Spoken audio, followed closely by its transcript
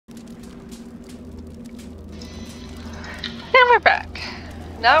we're back.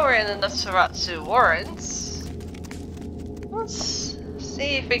 Now we're in the Nosferatu Warrens. Let's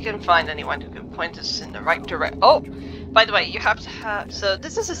see if we can find anyone who can point us in the right direction. Oh, by the way, you have to have... So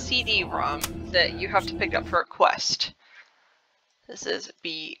this is a CD-ROM that you have to pick up for a quest. This is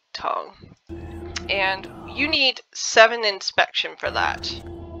Btw I. And you need 7 inspection for that.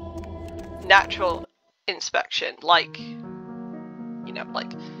 Natural inspection, like, you know,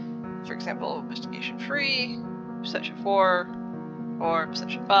 like, for example, investigation 3, perception 4, or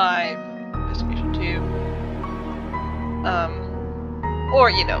perception 5, investigation 2. Or,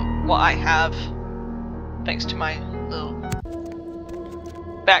 you know, what I have, thanks to my little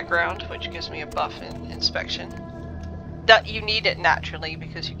background, which gives me a buff in inspection. That you need it naturally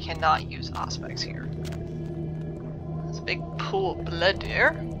because you cannot use aspects here. There's a big pool of blood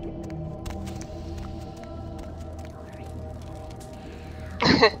there.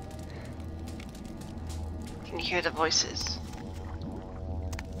 Can you hear the voices?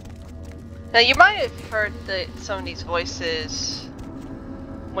 Now you might have heard some of these voices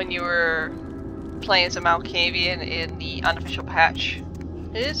when you were playing as a Malkavian in the unofficial patch.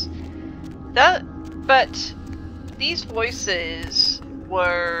 But these voices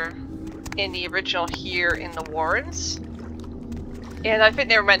were in the original here in the Warrens. And I think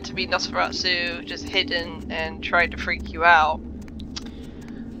they were meant to be Nosferatu, just hidden and tried to freak you out.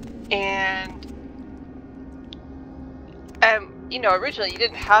 And you know, originally you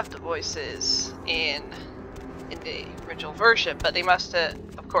didn't have the voices in the original version, but they must have,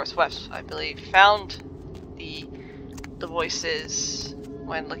 of course, Wes, I believe, found the voices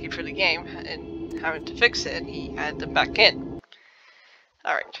when looking for the game and having to fix it, and he had them back in.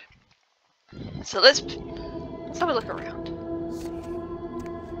 Alright. So let's have a look around.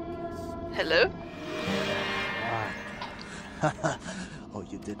 Hello? Oh,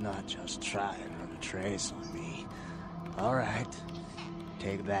 you did not just try and run a trace on me. Alright,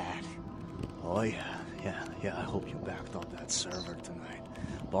 take that. Oh yeah, I hope you backed up that server tonight.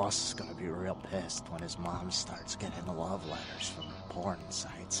 Boss is gonna be real pissed when his mom starts getting love letters from porn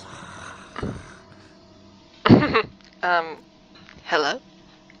sites. Hello?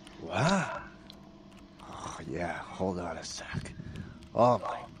 What? Oh yeah, hold on a sec. Oh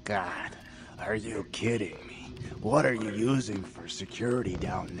my god, are you kidding me? What are you using for security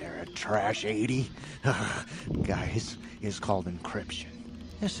down there at Trash 80? Guys, it's called encryption.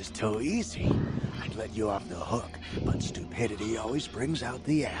 This is too easy. I'd let you off the hook, but stupidity always brings out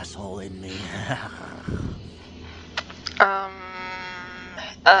the asshole in me.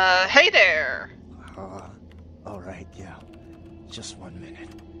 Hey there! Alright, yeah. Just 1 minute.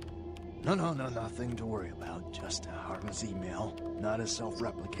 No, nothing to worry about. Just a harmless email. Not a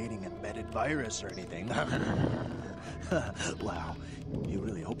self-replicating embedded virus or anything. Wow, you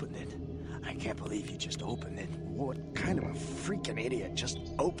really opened it. I can't believe you just opened it. What kind of a freaking idiot just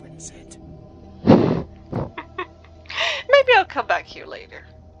opens it? Maybe I'll come back here later.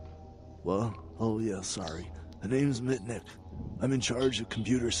 What? Oh yeah, sorry. The name's Mitnick. I'm in charge of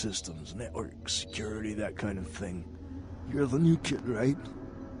computer systems, network security, that kind of thing. You're the new kid, right?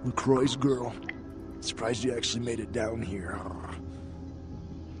 LaCroix's girl. Surprised you actually made it down here.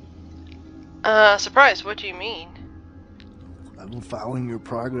 Surprise, what do you mean? I've been following your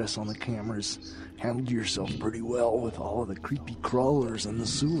progress on the cameras. Handled yourself pretty well with all of the creepy crawlers in the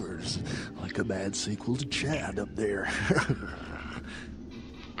sewers. Like a bad sequel to Chad up there.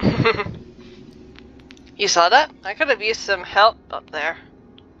 You saw that? I could have used some help up there.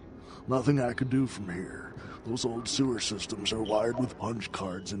 Nothing I could do from here. Those old sewer systems are wired with punch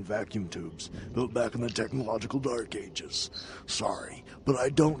cards and vacuum tubes, built back in the technological dark ages. Sorry, but I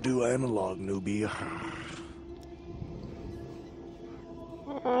don't do analog, newbie.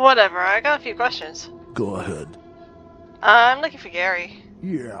 Whatever, I got a few questions. Go ahead. I'm looking for Gary.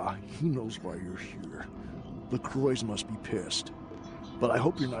 Yeah, he knows why you're here. LaCroix must be pissed. But I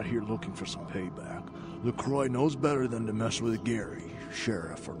hope you're not here looking for some payback. LaCroix knows better than to mess with Gary,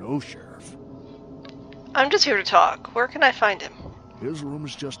 sheriff or no sheriff. I'm just here to talk. Where can I find him? His room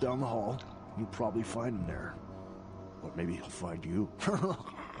is just down the hall. You'll probably find him there. Or maybe he'll find you.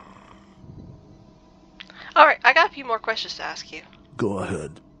 Alright, I got a few more questions to ask you. Go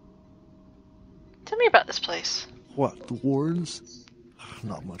ahead. Tell me about this place. What, the Warrens?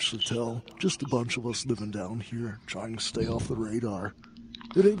 Not much to tell. Just a bunch of us living down here, trying to stay off the radar.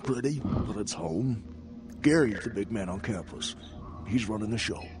 It ain't pretty, but it's home. Gary's the big man on campus. He's running the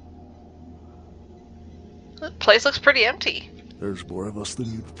show. The place looks pretty empty. There's more of us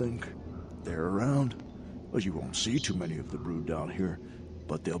than you'd think. They're around. Well, you won't see too many of the brood down here,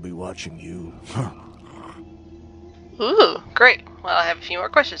 but they'll be watching you. Ooh, great. Well, I have a few more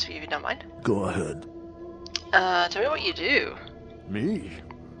questions for you if you don't mind. Go ahead. Tell me what you do. Me?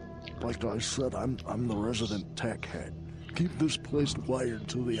 Like I said, I'm the resident tech head. Keep this place wired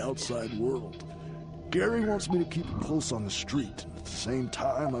to the outside world. Gary wants me to keep a pulse on the street. At the same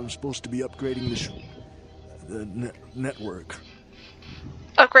time, I'm supposed to be upgrading the network.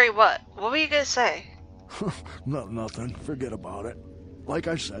 Upgrade what? What were you gonna say? Nothing. Forget about it. Like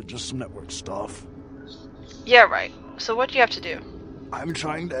I said, just some network stuff. Yeah, right. So what do you have to do? I'm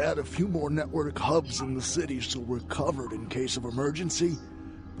trying to add a few more network hubs in the city so we're covered in case of emergency.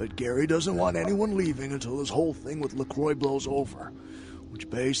 But Gary doesn't want anyone leaving until this whole thing with LaCroix blows over. Which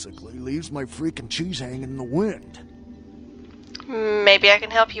basically leaves my freaking cheese hanging in the wind. Maybe I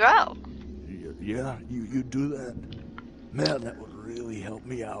can help you out. Yeah, you do that? Man, that would really help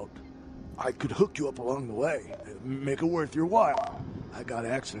me out. I could hook you up along the way, make it worth your while. I got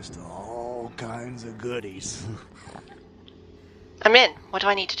access to all kinds of goodies. I'm in. What do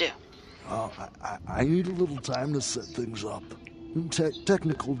I need to do? I need a little time to set things up.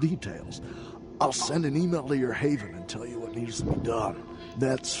 Technical details. I'll send an email to your haven and tell you what needs to be done.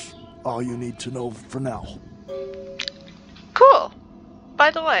 That's all you need to know for now. Cool.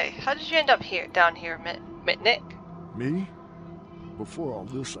 By the way, how did you end up down here, Mitnick? Me? Before all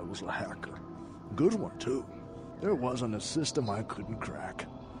this, I was a hacker. Good one, too. There wasn't a system I couldn't crack.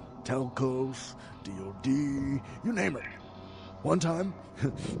 Telcos, DOD, you name it. One time,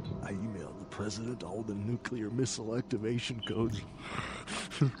 I emailed the president all the nuclear missile activation codes.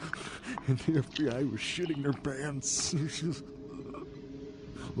 And the FBI was shitting their pants.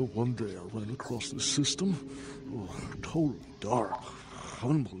 But one day I ran across the system. Totally dark.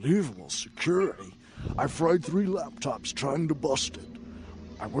 Unbelievable security. I fried 3 laptops trying to bust it.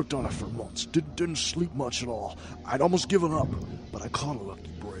 I worked on it for months. Didn't sleep much at all. I'd almost given up. But I caught a lucky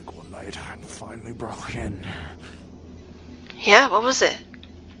break one night and finally broke in. Yeah, what was it?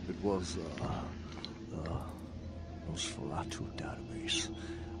 It was, Nosferatu database.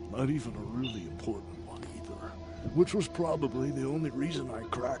 Not even a really important one either. Which was probably the only reason I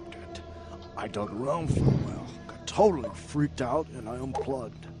cracked it. I dug around for a while, got totally freaked out, and I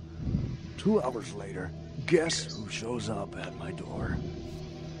unplugged. 2 hours later, guess who shows up at my door?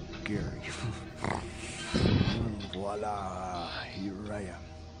 Gary. Voila, here I am.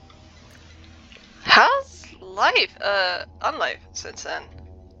 How's life, unlife since then?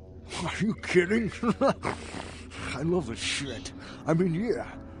 Are you kidding? I love this shit. I mean, yeah,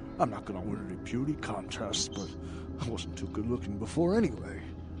 I'm not gonna win any beauty contests, but I wasn't too good looking before anyway.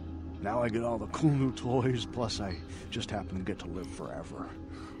 Now I get all the cool new toys, plus I just happen to get to live forever.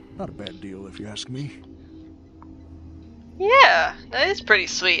 Not a bad deal if you ask me. Yeah, that is pretty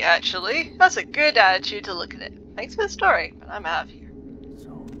sweet, actually. That's a good attitude to look at it. Thanks for the story, but I'm out of here.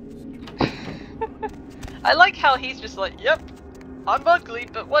 I like how he's just like, yep, I'm ugly,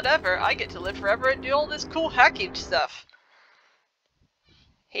 but whatever, I get to live forever and do all this cool hacking stuff.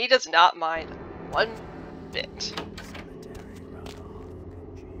 He does not mind one bit.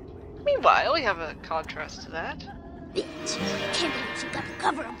 Meanwhile, we have a contrast to that. Bitch, can't believe she got the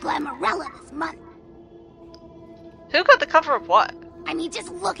cover of Glamourella this month. Who got the cover of what? I mean,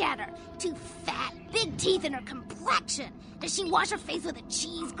 just look at her. Too fat, big teeth, and her complexion. Does she wash her face with a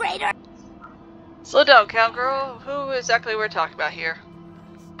cheese grater? Slow down, cowgirl. Who exactly we're talking about here?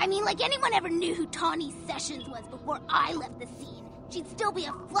 I mean, like anyone ever knew who Tawny Sessions was before I left the scene. She'd still be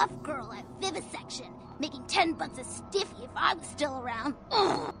a fluff girl at Vivisection, making $10 a stiffy if I was still around.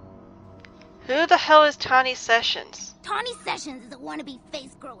 Ugh. Who the hell is Tawny Sessions? Tawny Sessions is a wannabe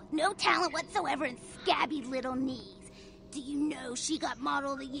face girl with no talent whatsoever and scabby little knees. Do you know she got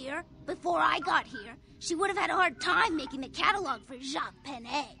Model of the Year? Before I got here, she would have had a hard time making the catalog for Jacques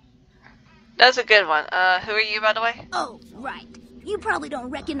Penet. That's a good one. Who are you, by the way? Oh, right. You probably don't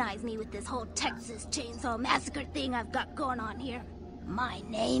recognize me with this whole Texas Chainsaw Massacre thing I've got going on here. My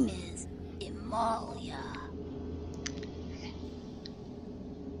name is Imalia.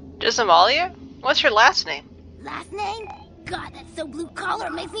 Just Imalia? What's your last name? Last name? God, that's so blue collar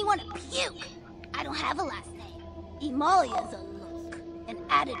it makes me want to puke. I don't have a last name. Imalia's a look, an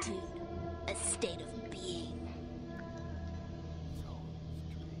attitude, a state of being.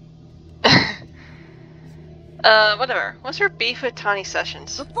 Whatever. What's your beef with Tawny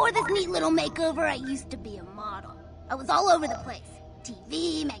Sessions? Before this neat little makeover, I used to be a model. I was all over the place.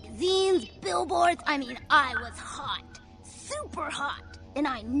 TV, magazines, billboards. I mean, I was hot. Super hot. And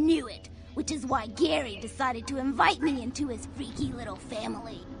I knew it, which is why Gary decided to invite me into his freaky little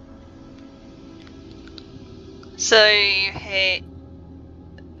family. So you hate...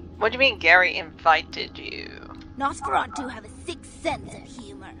 What do you mean Gary invited you? Nosferatu have a sixth sense of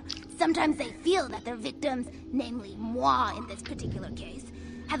humor. Sometimes they feel that their victims, namely moi in this particular case,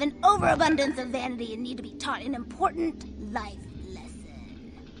 have an overabundance of vanity and need to be taught an important life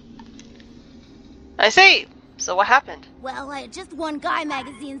lesson. I see. So what happened? Well, I had just won Guy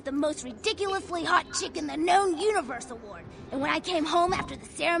Magazine's The Most Ridiculously Hot Chick in the Known Universe Award. And when I came home after the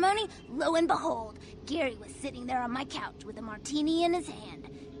ceremony, lo and behold, Gary was sitting there on my couch with a martini in his hand.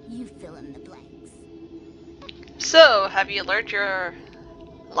 You fill in the blanks. So, have you learned your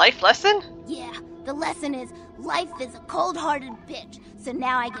life lesson? Yeah, the lesson is life is a cold-hearted bitch, so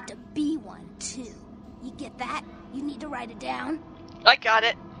now I get to be one, too. You get that? You need to write it down? I got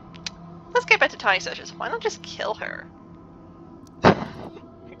it. Let's get back to Tiny Sessions. Why not just kill her? Oh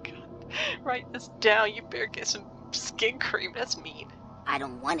my God. Write this down. You better get some skin cream. That's mean. I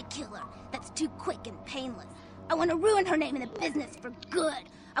don't want to kill her. That's too quick and painless. I want to ruin her name in the business for good.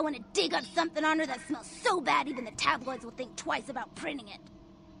 I want to dig up something on her that smells so bad even the tabloids will think twice about printing it.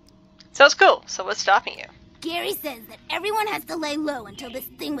 Sounds cool. So what's stopping you? Gary says that everyone has to lay low until this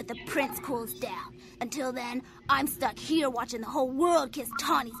thing with the prince cools down. Until then, I'm stuck here watching the whole world kiss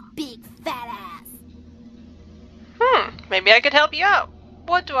Tawny's big fat ass. Maybe I could help you out.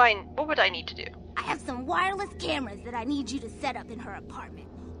 What would I need to do? I have some wireless cameras that I need you to set up in her apartment.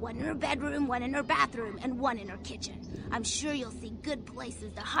 One in her bedroom, one in her bathroom, and one in her kitchen. I'm sure you'll see good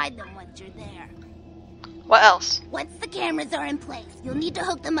places to hide them once you're there. What else? Once the cameras are in place, you'll need to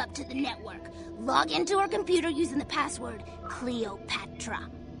hook them up to the network. Log into her computer using the password Cleopatra.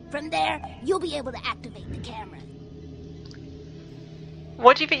 From there, you'll be able to activate the cameras.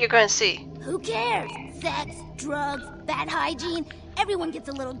 What do you think you're going to see? Who cares? Sex, drugs, bad hygiene. Everyone gets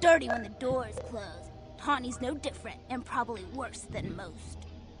a little dirty when the door is closed. Tawny's no different, and probably worse than most.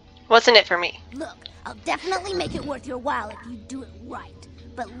 What's in it for me? Look, I'll definitely make it worth your while if you do it right.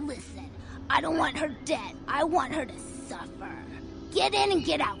 But listen, I don't want her dead. I want her to suffer. Get in and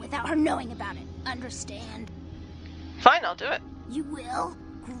get out without her knowing about it. Understand? Fine, I'll do it. You will?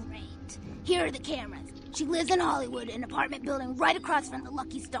 Great. Here are the cameras. She lives in Hollywood, an apartment building right across from the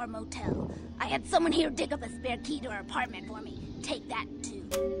Lucky Star Motel. I had someone here dig up a spare key to her apartment for me. Take that, too.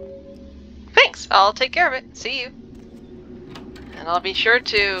 Thanks, I'll take care of it. See you. And I'll be sure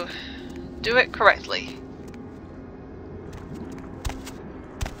to do it correctly.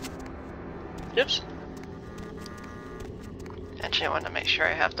 Oops. Actually, I want to make sure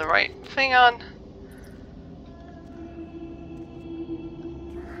I have the right thing on.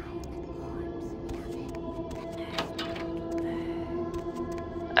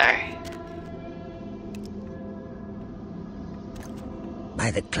 Alright.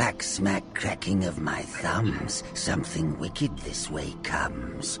 By the clack-smack cracking of my thumbs, something wicked this way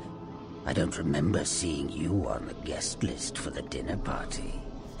comes. I don't remember seeing you on the guest list for the dinner party.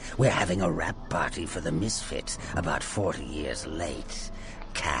 We're having a wrap party for the Misfits, about 40 years late.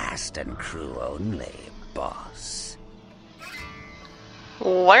 Cast and crew only, boss.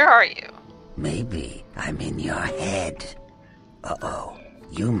 Where are you? Maybe I'm in your head. Uh-oh.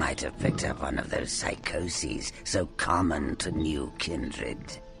 You might have picked up one of those psychoses so common to new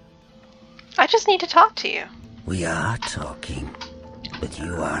kindred. I just need to talk to you. We are talking, but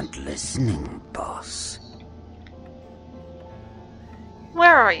you aren't listening, boss.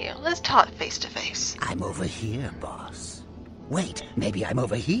 Where are you? Let's talk face to face. I'm over here, boss. Wait, maybe I'm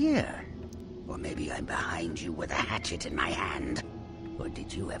over here. Or maybe I'm behind you with a hatchet in my hand. Or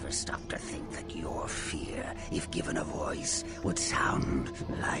did you ever stop to think that your fear, if given a voice, would sound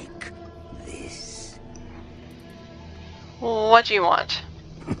like this? What do you want?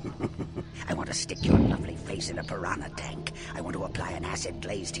 I want to stick your lovely face in a piranha tank. I want to apply an acid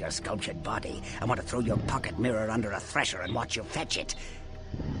glaze to your sculptured body. I want to throw your pocket mirror under a thresher and watch you fetch it.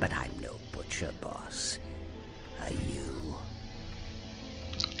 But I'm no butcher, boss. Are you?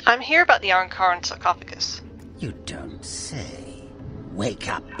 I'm here about the Ankara sarcophagus. You don't say. Wake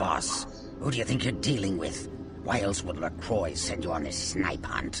up, boss. Who do you think you're dealing with? Why else would LaCroix send you on this snipe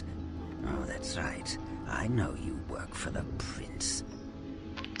hunt? Oh, that's right. I know you work for the prince.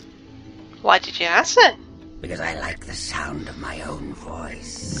 Why did you ask then? Because I like the sound of my own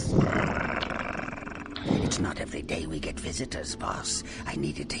voice. It's not every day we get visitors, boss. I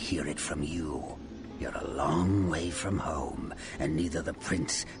needed to hear it from you. You're a long way from home, and neither the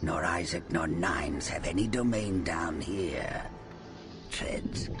prince nor Isaac nor Nines have any domain down here.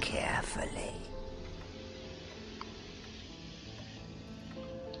 Tread carefully.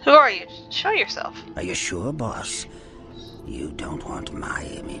 Who are you? Show yourself. Are you sure, boss? You don't want my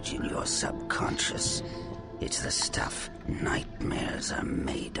image in your subconscious. It's the stuff nightmares are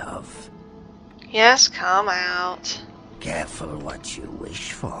made of. Yes, come out. Careful what you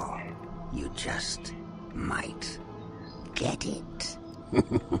wish for. You just might get it.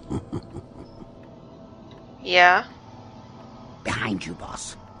 Yeah? Behind you,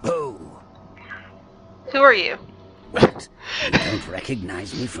 boss. Oh, Who are you? what? You don't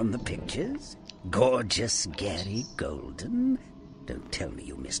recognize me from the pictures? Gorgeous Gary Golden? Don't tell me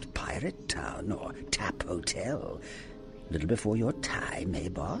you missed Pirate Town or Tap Hotel. Little before your time, eh,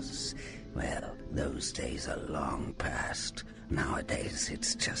 boss? Well, those days are long past. Nowadays,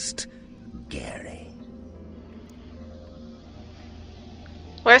 it's just Gary.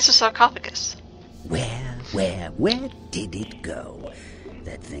 Where's the sarcophagus? Where did it go?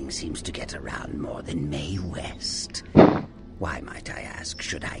 That thing seems to get around more than Mae West. Why, might I ask,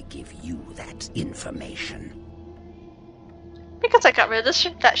 should I give you that information? Because I got rid of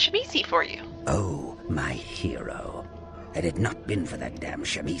that Shamisi for you. Oh, my hero. Had it not been for that damn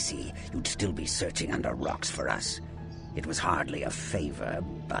Shamisi, you'd still be searching under rocks for us. It was hardly a favor,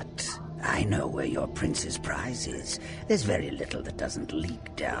 but I know where your prince's prize is. There's very little that doesn't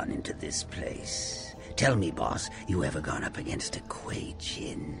leak down into this place. Tell me, boss, you ever gone up against a Kuei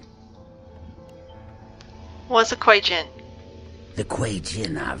Jin? What's a Kuei Jin? The Kuei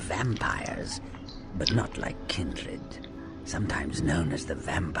Jin are vampires, but not like kindred. Sometimes known as the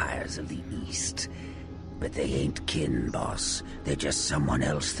vampires of the East. But they ain't kin, boss. They're just someone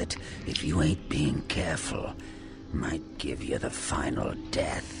else that, if you ain't being careful, might give you the final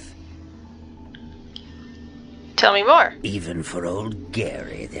death. Tell me more. Even for old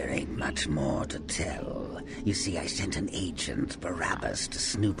Gary, there ain't much more to tell. You see, I sent an agent, Barabbas, to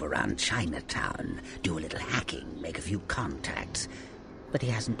snoop around Chinatown, do a little hacking, make a few contacts. But he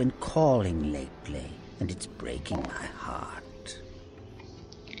hasn't been calling lately, and it's breaking my heart.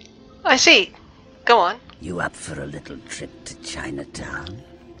 I see. Go on. You up for a little trip to Chinatown?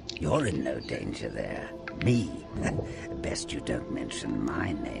 You're in no danger there. Me? Best you don't mention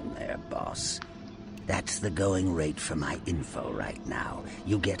my name there, boss. That's the going rate for my info right now.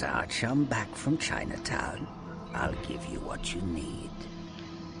 You get our chum back from Chinatown, I'll give you what you need.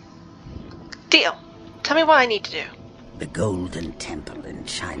 Deal. Tell me what I need to do. The Golden Temple in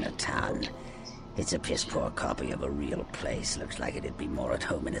Chinatown. It's a piss-poor copy of a real place. Looks like it'd be more at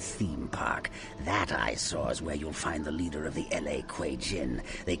home in a theme park. That I saw is where you'll find the leader of the L.A. Kuei Jin.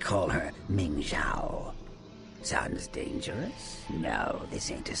 They call her Ming Zhao. Sounds dangerous? No,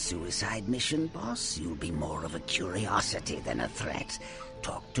 this ain't a suicide mission, boss. You'll be more of a curiosity than a threat.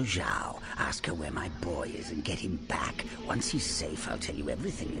 Talk to Zhao, ask her where my boy is, and get him back. Once he's safe, I'll tell you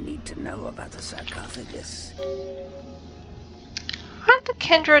everything you need to know about the sarcophagus. Aren't the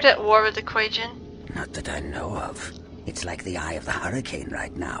kindred at war with the Kuei Jin? Not that I know of. It's like the eye of the hurricane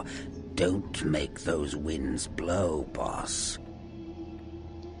right now. Don't make those winds blow, boss.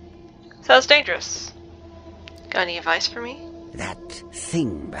 Sounds dangerous. Got any advice for me? That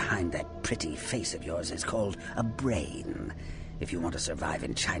thing behind that pretty face of yours is called a brain. If you want to survive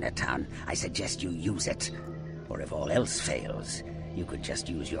in Chinatown, I suggest you use it. Or if all else fails, you could just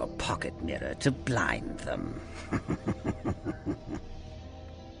use your pocket mirror to blind them.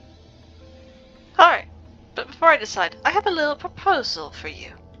 Alright, but before I decide, I have a little proposal for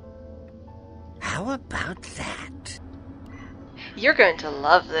you. How about that? You're going to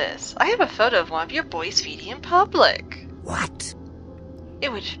love this. I have a photo of one of your boys feeding in public. What? It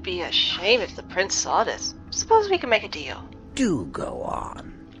would be a shame if the prince saw this. Suppose we can make a deal. Do go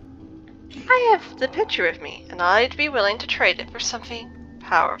on. I have the picture with me, and I'd be willing to trade it for something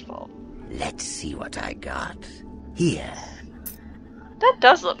powerful. Let's see what I got. Here. That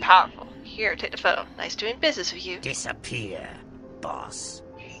does look powerful. Here, take the photo. Nice doing business with you. Disappear, boss.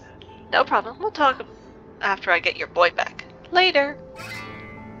 No problem. We'll talk after I get your boy back. Later.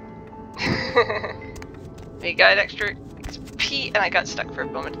 We got extra XP, and I got stuck for a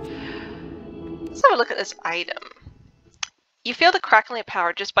moment. Let's have a look at this item. You feel the crackling of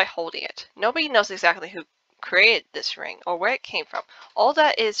power just by holding it. Nobody knows exactly who created this ring or where it came from. All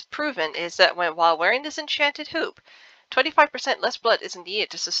that is proven is that while wearing this enchanted hoop, 25% less blood is needed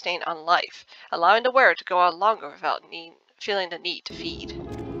to sustain on life, allowing the wearer to go on longer without feeling the need to feed.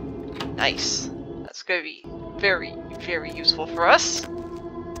 Nice. That's going to be very, very useful for us.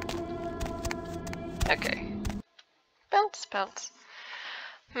 Okay. Bounce, bounce.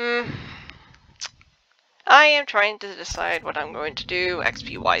 I am trying to decide what I'm going to do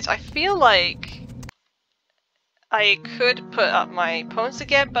XP-wise. I feel like I could put up my opponents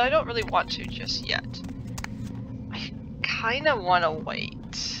again, but I don't really want to just yet. I kind of want to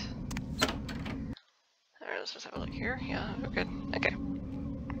wait. Alright, let's just have a look here. Yeah, we're good. Okay.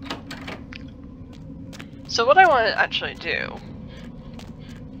 So what I want to actually do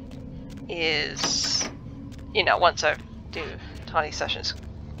is, you know, once I do Tawny Sessions,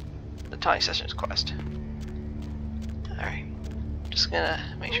 the Tawny Sessions quest. Alright, just gonna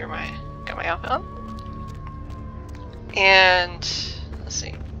make sure got my outfit on. And let's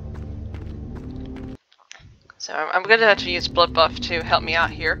see, So I'm gonna have to use blood buff to help me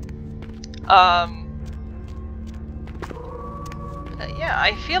out here. Yeah,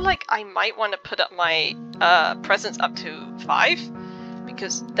 I feel like I might want to put up my presence up to 5,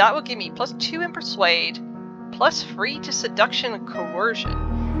 because that will give me +2 in persuade, +3 to seduction and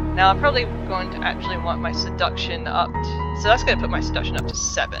coercion. Now I'm probably going to actually want my seduction up to, so that's going to put my seduction up to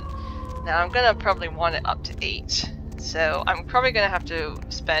 7. Now I'm going to probably want it up to 8. So I'm probably going to have to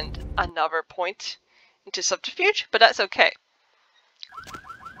spend another point into subterfuge, but that's okay.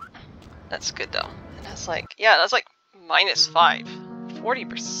 That's good though. And that's like, yeah, that's like -5.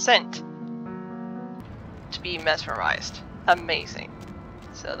 40% to be mesmerized. Amazing.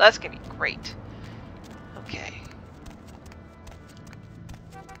 So that's gonna be great. Okay.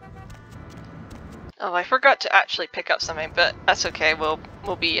 Oh, I forgot to actually pick up something, but that's okay. We'll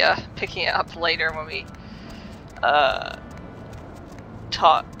be picking it up later when we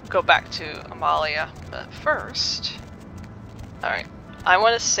go back to Imalia. But first, all right, I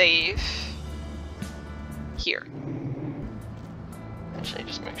want to save here. Actually,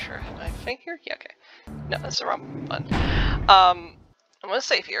 just make sure. I think here? Yeah, okay. No, that's the wrong one. I'm gonna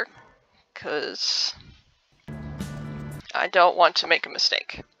save here, because I don't want to make a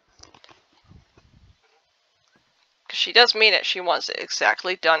mistake. Because she does mean it, she wants it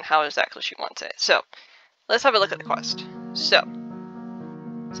exactly done how exactly she wants it. So, let's have a look at the quest. So,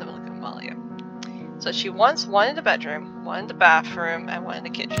 let's have a look at Imalia. So she wants one in the bedroom, one in the bathroom, and one in the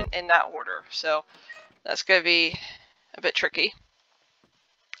kitchen, in that order. So, that's gonna be a bit tricky.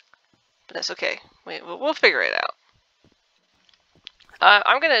 But that's okay. We'll figure it out.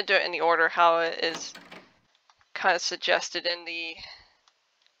 I'm gonna do it in the order how it is kind of suggested in the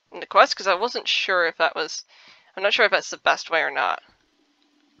quest, because I wasn't sure if that was. I'm not sure if that's the best way or not.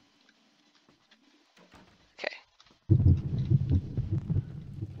 Okay.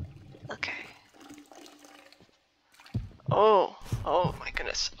 Okay. Oh my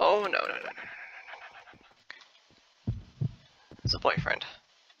goodness. Oh no. It's a boyfriend.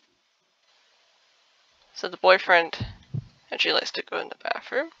 So the boyfriend actually likes to go in the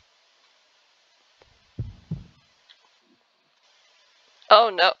bathroom. Oh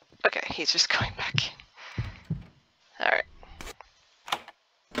no. Okay, he's just going back in. Alright.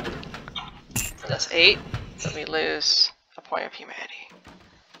 That's 8. So we lose a point of humanity.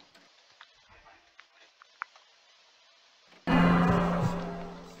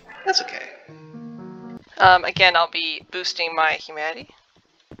 That's okay. Again, I'll be boosting my humanity.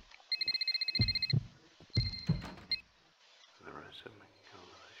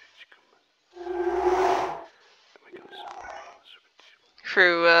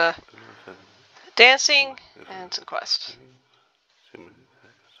 Through dancing and some quests.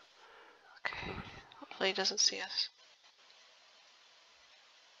 Okay, hopefully he doesn't see us.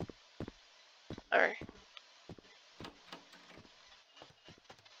 Alright.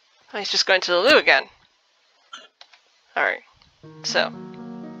 Oh, he's just going to the loo again. Alright, so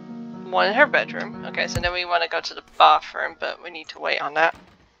one in her bedroom. Okay, so then we want to go to the bathroom, but we need to wait on that.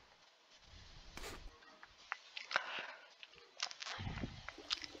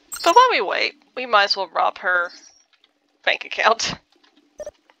 But while we wait, we might as well rob her bank account.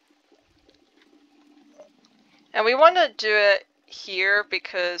 And we want to do it here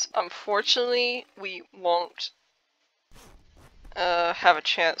because unfortunately we won't have a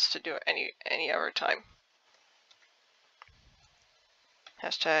chance to do it any other time.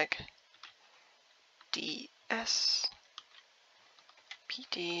 Hashtag DS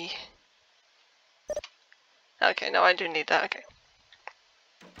PD. Okay, no, I do need that. Okay.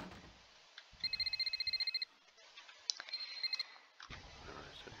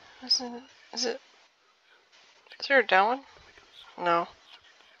 Is there a down one? No.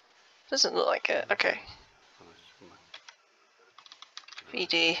 Doesn't look like it. Okay.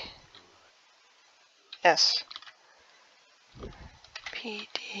 PD. S.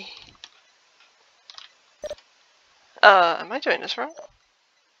 PD. Am I doing this wrong?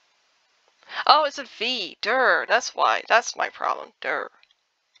 Oh, it's a V. Durr. That's why. That's my problem. Durr.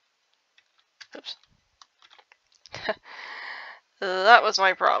 Oops. That was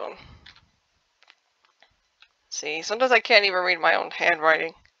my problem. See, sometimes I can't even read my own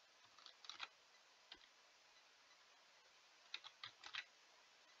handwriting.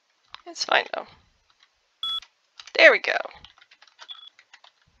 It's fine though. There we go.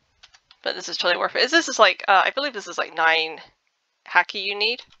 But this is totally worth it. This is like, I believe this is like 9 hacky you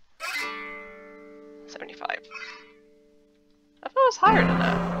need. 75. I thought it was higher than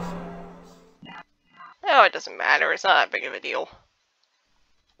that. No, it doesn't matter. It's not that big of a deal.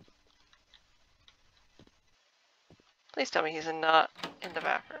 Please tell me he's not in the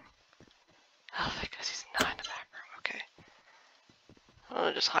bathroom. Oh, because he's not in the bathroom.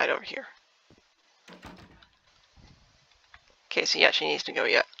 just hide over here. Okay, so yeah, she needs to go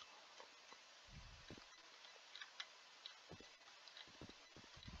yet.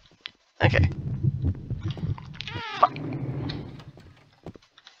 Okay.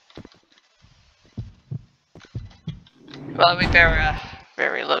 Well, we better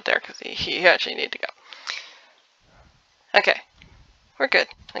reload there because he actually need to go. Okay, we're good.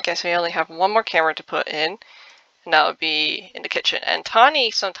 Okay, so we only have one more camera to put in, and that would be in the kitchen. And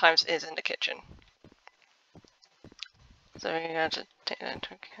Tawny sometimes is in the kitchen. So we're going to take that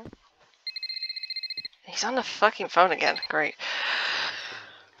into account. He's on the fucking phone again. Great.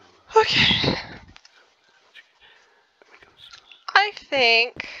 Okay. I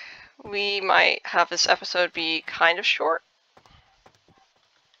think we might have this episode be kind of short.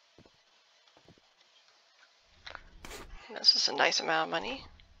 This is a nice amount of money.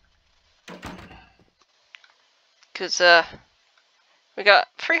 Because, we got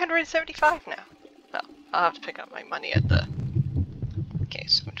 375 now. Well, I'll have to pick up my money at the... Okay,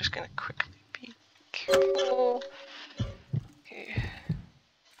 so I'm just gonna quickly be careful. Okay.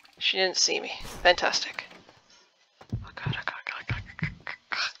 She didn't see me. Fantastic. Oh god, oh god, god, god,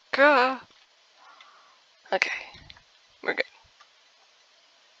 god, god. Okay. We're good.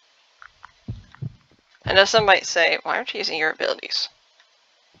 I know some might say, why aren't you using your abilities?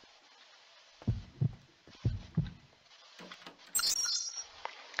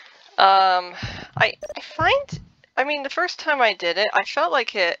 I find, I mean, the first time I did it, I felt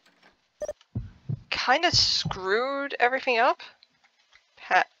like it kind of screwed everything up.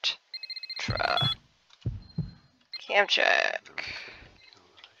 Petra. Cam check.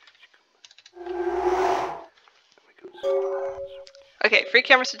 Okay, free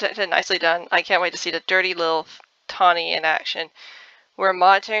cameras detected, nicely done. I can't wait to see the dirty little Tawny in action. We're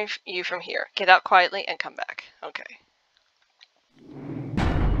monitoring you from here. Get out quietly and come back. Okay.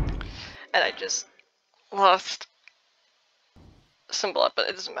 And I just lost some blood, but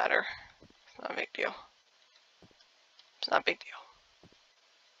it doesn't matter. It's not a big deal. It's not a big deal.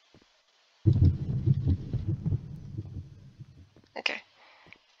 Okay.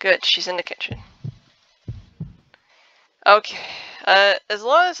 Good, she's in the kitchen. Okay. As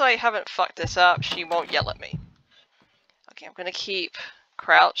long as I haven't fucked this up, she won't yell at me. Okay, I'm gonna keep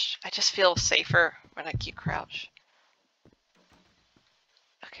crouched. I just feel safer when I keep crouched.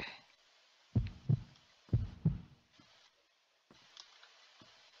 Okay.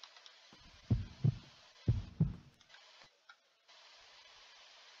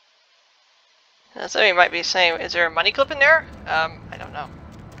 Now, somebody might be saying, is there a money clip in there? I don't know.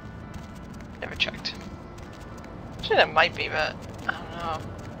 Never checked. Actually, there might be, but I don't know.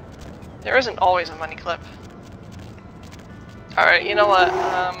 There isn't always a money clip. Alright, you know what?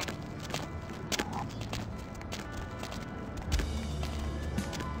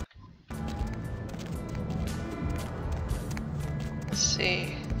 Let's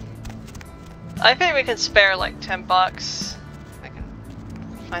see. I think we can spare like 10 bucks. I can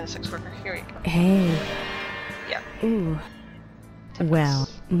find a sex worker. Here we go. Hey. Yeah. Ooh. 10 Well.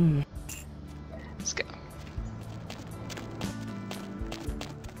 bucks. Let's go.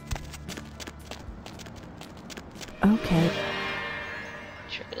 Okay.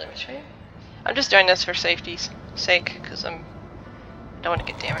 Sure, let me show you. I'm just doing this for safety's sake, because I don't want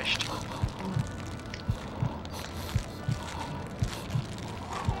to get damaged.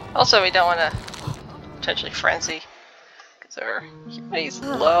 Also, we don't want to potentially frenzy, because our humanity's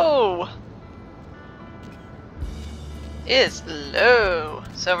low. Is low.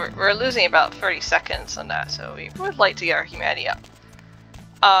 So we're losing about 30 seconds on that, so we would like to get our humanity up.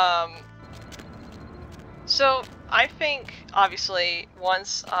 So I think, obviously,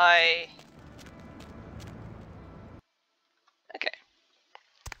 once I... Okay.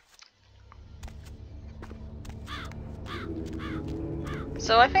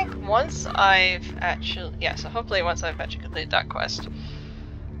 So I think once I've actually... Yeah, so hopefully once I've actually completed that quest,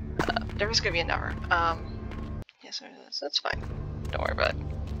 there is going to be another. Yeah, so that's fine. Don't worry about it.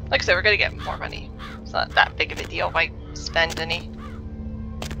 Like I said, we're going to get more money. It's not that big of a deal if I spend any.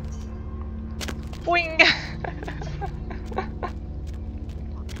 Boing!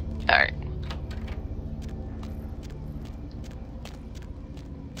 Alright.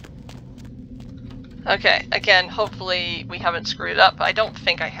 Okay, again, hopefully we haven't screwed up. I don't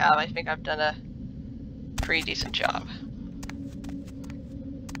think I have. I think I've done a pretty decent job.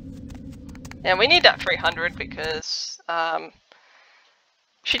 And we need that 300 because,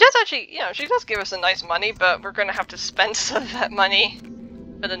 she does actually, you know, she does give us a nice money, but we're gonna have to spend some of that money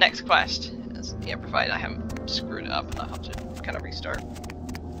for the next quest. Yeah, provided I haven't screwed up, I'll have to kind of restart.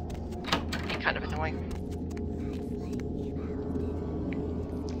 Be kind of annoying.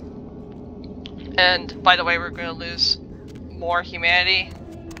 And by the way, we're going to lose more humanity.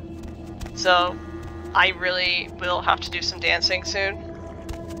 So I really will have to do some dancing soon.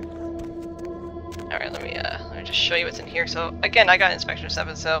 Alright, let me just show you what's in here. So again, I got Inspection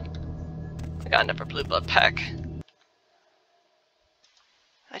 7, so I got another blue blood pack.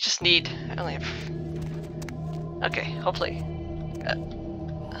 I just need, I only have, okay, hopefully.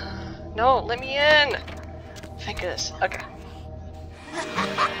 No, let me in! Thank goodness, okay.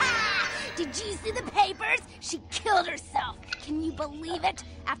 Did you see the papers? She killed herself. Can you believe it?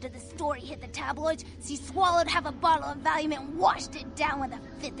 After the story hit the tabloids, she swallowed half a bottle of Valium and washed it down with a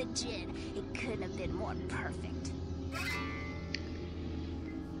fifth of gin. It couldn't have been more perfect.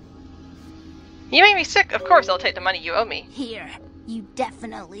 You made me sick. Of course, I'll take the money you owe me. Here, you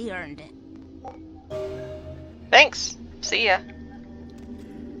definitely earned it. Thanks. See ya.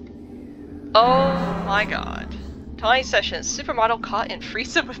 Oh my god. Tiny Sessions, supermodel caught in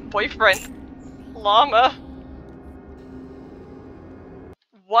threesome with boyfriend. Llama.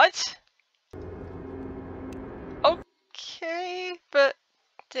 What? Okay, but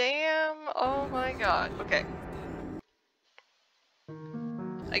damn. Oh my god. Okay.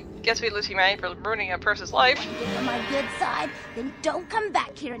 I guess we lose humanity for ruining a person's life. Get on my good side, then don't come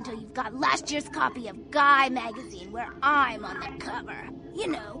back here until you've got last year's copy of Guy magazine where I'm on the cover. You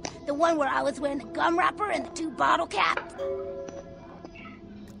know, the one where I was wearing the gum wrapper and the 2 bottle caps.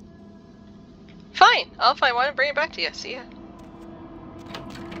 Fine, I'll find one and bring it back to you. See ya.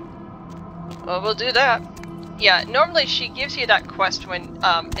 Well, we'll do that. Yeah, normally she gives you that quest when,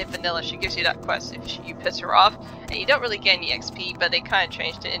 in vanilla, she gives you that quest if you piss her off, and you don't really get any XP, but they kind of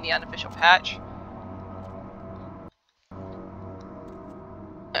changed it in the unofficial patch.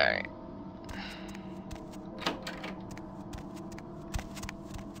 Alright.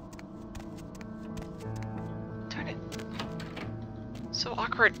 Darn it. So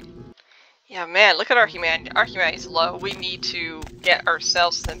awkward. Yeah, man, look at our humanity. Our humanity's low. We need to get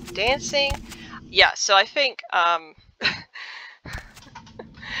ourselves some dancing. Yeah, so I think,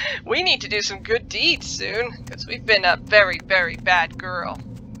 we need to do some good deeds soon, because we've been a very, very bad girl.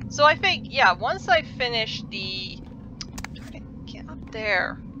 So I think, yeah, once I finish the... Get up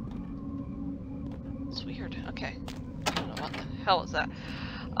there. It's weird. Okay. I don't know what the hell is that.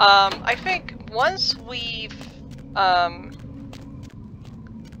 I think once we've, done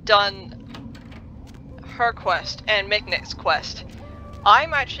her quest and Mitnick's quest,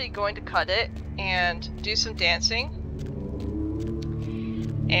 I'm actually going to cut it and do some dancing,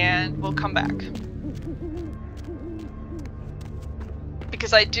 and we'll come back.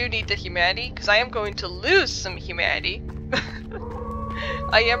 Because I do need the humanity, because I am going to lose some humanity.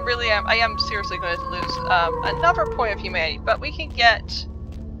 I am seriously going to lose another point of humanity, but we can get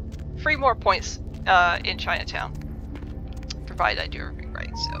 3 more points in Chinatown, provided I do everything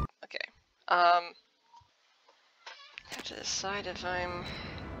right. So okay, I have to decide if I'm...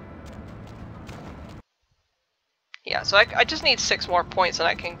 Yeah, so I just need 6 more points and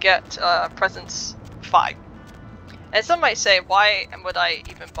I can get presence 5. And some might say, why would I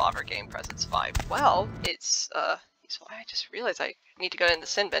even bother getting presence 5? Well, it's so I just realized I need to go in the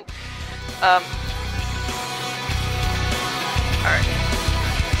sin bin. Alright.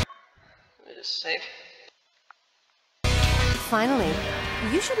 Let me just save. Finally.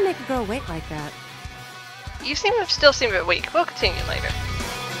 You shouldn't make a girl wait like that. You still seem a bit weak. We'll continue later.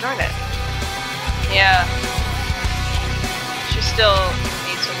 Darn it. Yeah. She still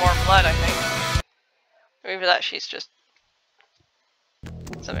needs some more blood, I think. Maybe that she's just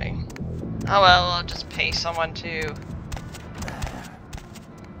something. Oh well, I'll just pay someone to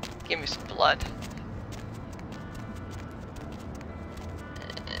give me some blood.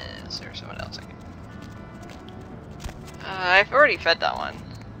 Is there someone else I can... I've already fed that one.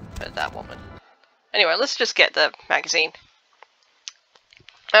 Fed that woman. Anyway, let's just get the magazine.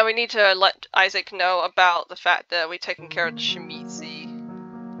 We need to let Isaac know about the fact that we've taken care of the Shimizi.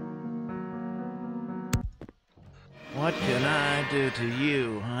 What can I do to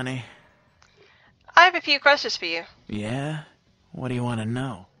you, honey? I have a few questions for you. Yeah? What do you want to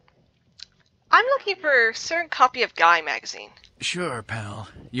know? I'm looking for a certain copy of Guy magazine. Sure, pal.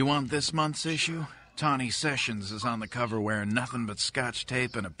 You want this month's issue? Tawny Sessions is on the cover wearing nothing but scotch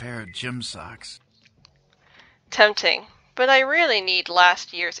tape and a pair of gym socks. Tempting, but I really need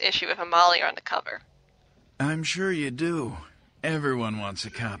last year's issue with Imalia on the cover. I'm sure you do. Everyone wants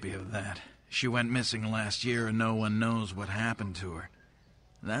a copy of that. She went missing last year and no one knows what happened to her.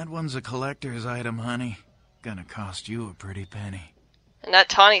 That one's a collector's item, honey. Gonna cost you a pretty penny. And that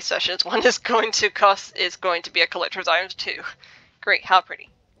Tawny Sessions one is going to be a collector's item too. Great, how pretty.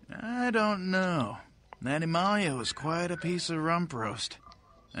 I don't know. That Imalia was quite a piece of rump roast.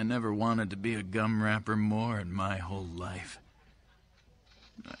 I never wanted to be a gum wrapper more in my whole life.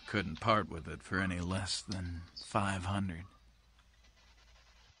 I couldn't part with it for any less than 500.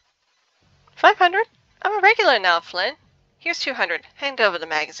 500? I'm a regular now, Flynn. Here's 200. Hand over the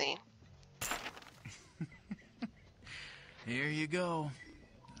magazine. Here you go.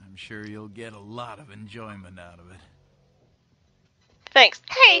 I'm sure you'll get a lot of enjoyment out of it. Thanks.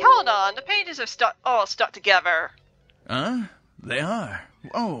 Hey, hold on. The pages are all stuck together. Huh? They are?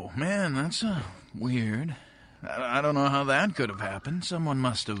 Oh, man, that's weird. I don't know how that could have happened. Someone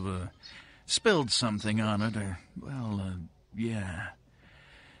must have spilled something on it, or, well, yeah.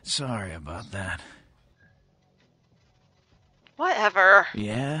 Sorry about that. Whatever.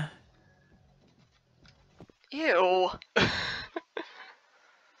 Yeah? Ew.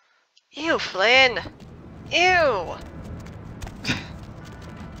 Ew, Flynn. Ew.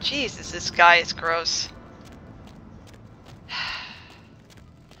 Jesus, this guy is gross.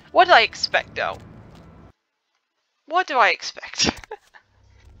 What did I expect, though? What do I expect?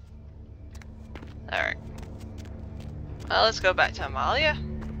 Alright. Well, let's go back to Imalia.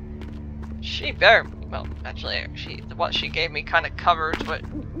 She better... Well, actually, what she gave me kind of covers what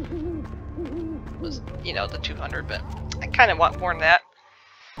was, you know, the 200, but I kind of want more than that.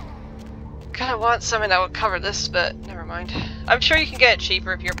 Kind of want something that would cover this, but never mind. I'm sure you can get it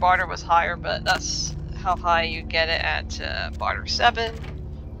cheaper if your barter was higher, but that's how high you get it at barter 7.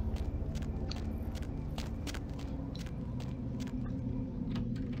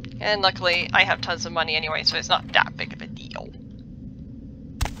 And luckily, I have tons of money anyway, so it's not that big of a deal.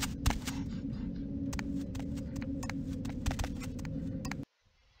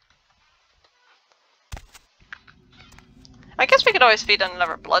 I guess we could always feed on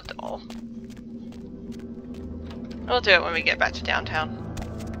another blood doll. We'll do it when we get back to downtown.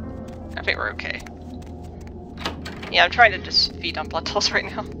 I think we're okay. Yeah, I'm trying to just feed on blood dolls right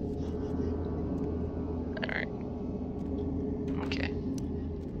now. Alright. Okay.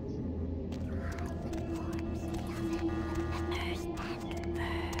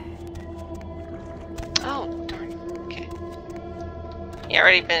 Oh, darn. Okay. Yeah,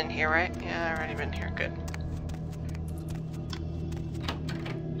 already been here, right? Yeah, already been here. Good.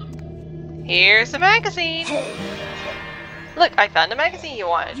 Here's the magazine! Look, I found the magazine you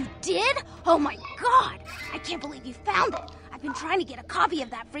wanted. You did? Oh my god! I can't believe you found it! I've been trying to get a copy of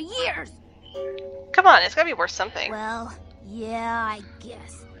that for years! Come on, it's gotta be worth something. Well, yeah, I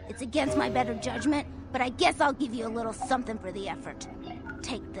guess. It's against my better judgment, but I guess I'll give you a little something for the effort.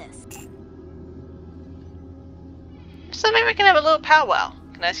 Take this. So maybe we can have a little powwow.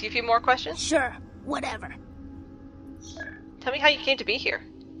 Can I ask you a few more questions? Sure, whatever. Tell me how you came to be here.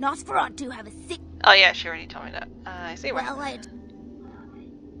 Nosferatu have a sick... Oh yeah, she already told me that. I see why. Well,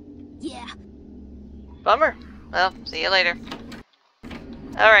 yeah. Bummer. Well, see you later.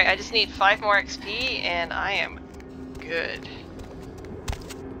 Alright, I just need 5 more XP and I am good.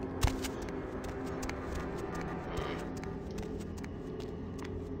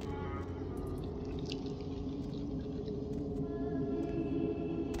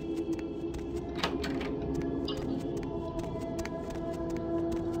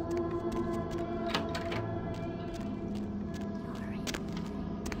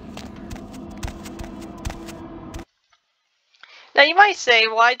 Now you might say,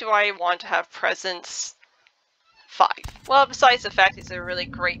 why do I want to have presence 5? Well, besides the fact it's a really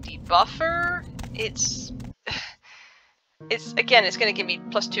great debuffer, it's again, it's going to give me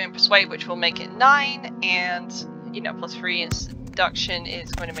 +2 in persuade, which will make it 9, and you know, +3 in seduction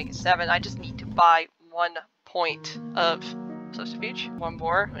is going to make it 7. I just need to buy 1 point of subterfuge, 1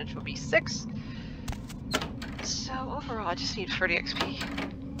 more, which will be 6. So overall, I just need 30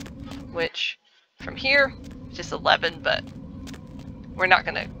 XP, which from here, just 11, but we're not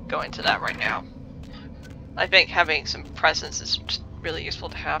going to go into that right now. I think having some presence is just really useful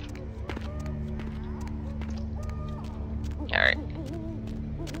to have. Alright.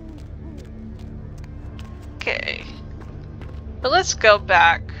 Okay. But let's go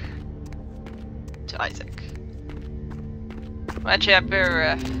back to Isaac. Actually, I better,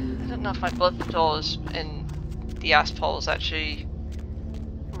 I don't know if my blood patrol is in the asphalt is actually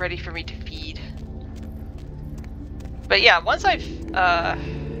ready for me to feed. But yeah, once I've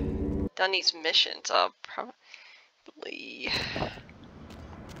done these missions, I'll probably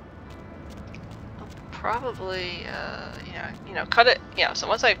you know, cut it. Yeah, so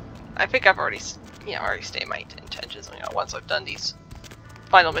once I think I've already, you know, already stated my intentions. You know, once I've done these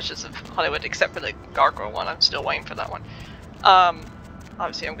final missions of Hollywood, except for the gargoyle one, I'm still waiting for that one.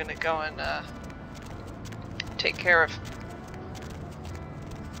 Obviously, I'm gonna go and take care of.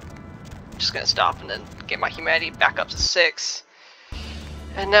 I'm just gonna stop and then get my humanity back up to 6.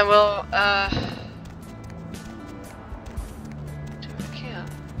 And then we'll, do what we can.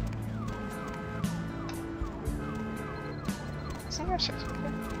 Isn't there a sex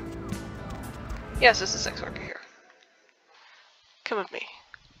worker? Yes, there's a sex worker here. Come with me.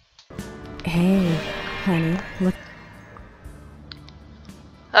 Hey, honey, look.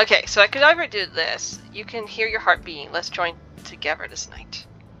 Okay, so I could either do this. You can hear your heart beating. Let's join together this night.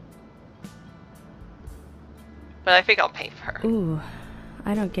 But I think I'll pay for her. Ooh,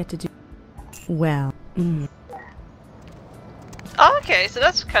 I don't get to do. Well. Oh, okay, so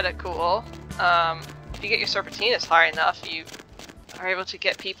that's kind of cool. If you get your serpentinas high enough, you are able to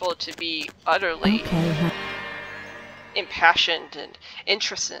get people to be utterly impassioned and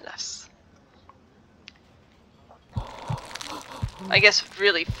interested in us. I guess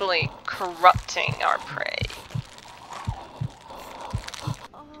really fully corrupting our prey.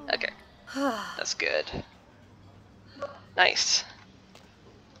 Okay, that's good. Nice.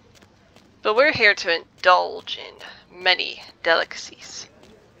 But we're here to indulge in many delicacies.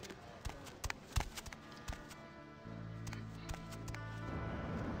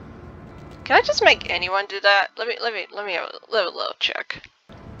 Can I just make anyone do that? Let me have a little check.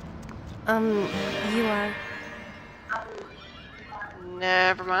 You are.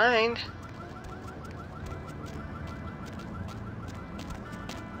 Never mind.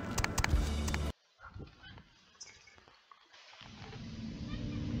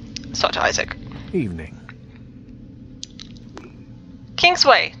 So to Isaac. Evening.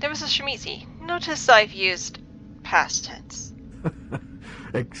 Kingsway, there was a Shimizi. Notice I've used past tense.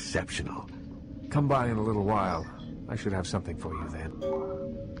 Exceptional. Come by in a little while. I should have something for you then.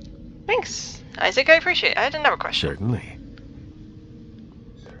 Thanks, Isaac, I appreciate it. I had another question. Certainly.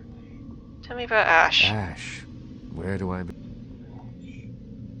 Tell me about Ash. Ash. Where do I be?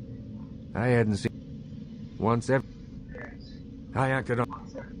 I hadn't seen once ever. I acted on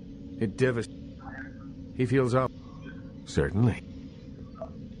it devastated. He feels up. Certainly.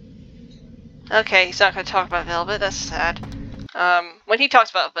 Okay, he's not going to talk about Velvet. That's sad. When he talks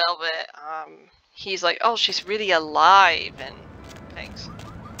about Velvet, he's like, "Oh, she's really alive," and things,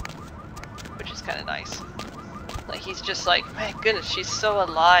 which is kind of nice. Like he's just like, "My goodness, she's so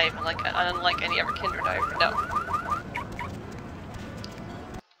alive," and like unlike any other kindred I ever know.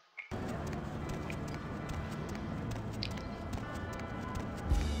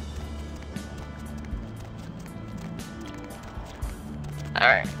 All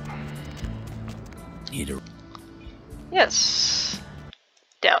right. Yes.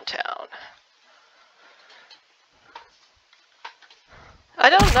 Downtown. I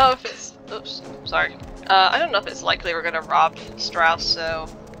don't know if it's... Oops, sorry. I don't know if it's likely we're gonna rob Strauss, so...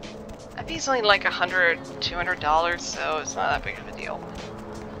 I think he's only like $100, $200, so it's not that big of a deal.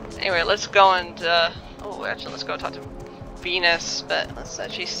 Anyway, let's go and, oh, actually, let's go talk to Venus, but let's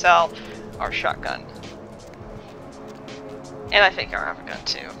actually sell our shotgun. And I think our other gun,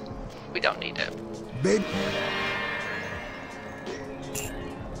 too. We don't need it. Babe.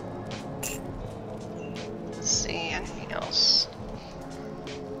 Let's see, anything else?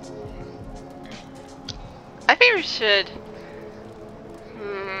 I think we should...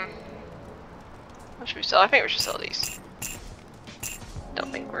 What should we sell? I think we should sell these.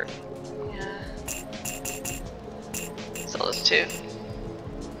 Don't think we're... Yeah. Sell this too.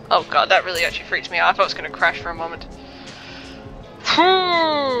 Oh god, that really actually freaked me out. I thought it was gonna crash for a moment.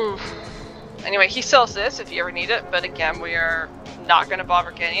 Anyway, he sells this if you ever need it, but again, we are not gonna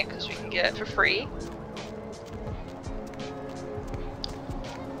bother getting it because we can get it for free.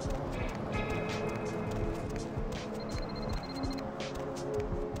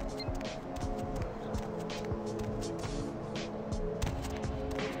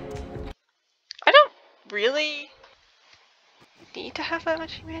 I don't really need to have that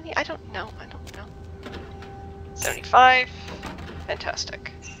much humanity. I don't know. 75.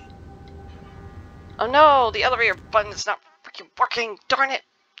 Fantastic. Oh no, the elevator button is not freaking working. Darn it.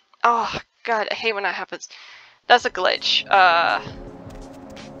 Oh god, I hate when that happens. That's a glitch.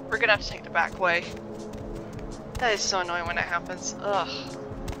 We're gonna have to take the back way. That is so annoying when that happens. Ugh.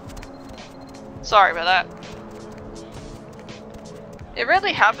 Sorry about that. It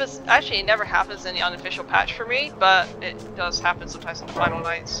rarely happens. Actually, it never happens in the unofficial patch for me, but it does happen sometimes in the final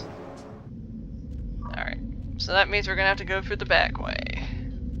nights. Alright. So that means we're gonna have to go through the back way.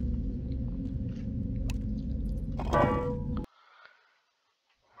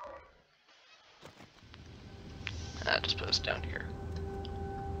 Just put us down here.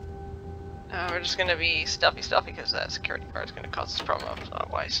 We're just gonna be stealthy because that security guard is gonna cause us problems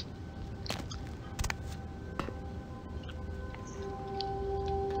otherwise.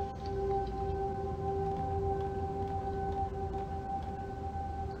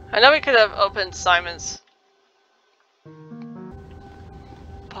 I know we could have opened Simon's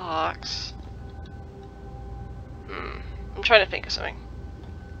box. I'm trying to think of something.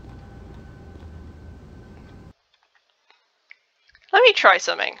 Let me try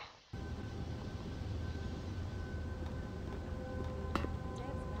something.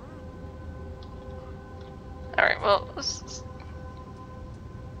 Alright, well,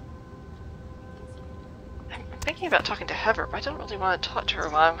 I'm thinking about talking to Heather, but I don't really want to talk to her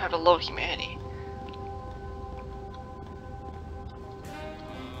while I have a low humanity.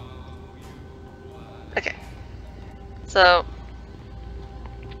 Okay. So...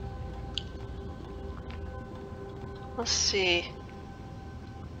 let's see...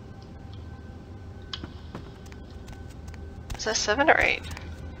 is that 7 or 8?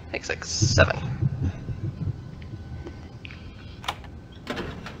 I think it's like 7.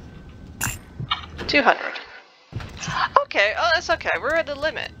 $200. Okay, oh that's okay, we're at the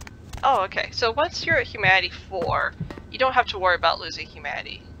limit. Oh, okay, so once you're at humanity 4, you don't have to worry about losing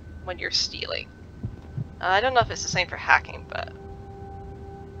humanity when you're stealing. I don't know if it's the same for hacking, but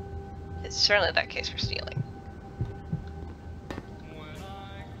it's certainly that case for stealing.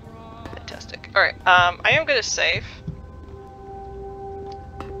 Fantastic. Alright, I am gonna save.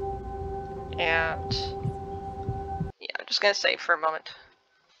 And yeah, I'm just gonna save for a moment.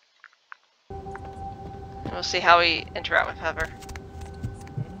 And we'll see how we interact with Heather.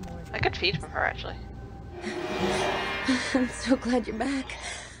 I could feed from her, actually. I'm so glad you're back.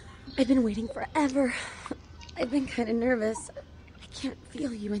 I've been waiting forever. I've been kind of nervous. I can't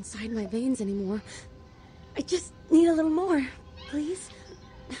feel you inside my veins anymore. I just need a little more, please.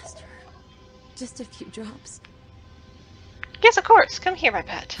 Master, just a few drops. Yes, of course. Come here, my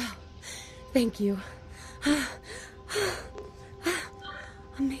pet. Oh, thank you.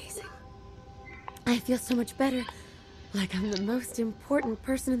 Amazing. I feel so much better. Like I'm the most important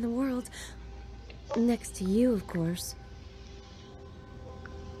person in the world. Next to you, of course.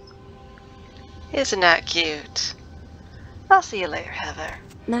 Isn't that cute? I'll see you later, Heather.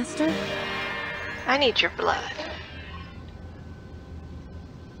 Master? I need your blood.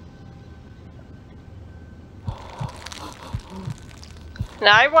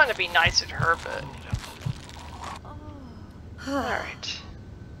 Now, I want to be nicer to her, but... alright.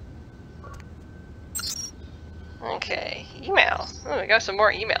 Okay, email. Oh, we got some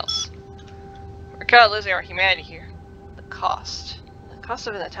more emails. We're kind of losing our humanity here. The cost. The cost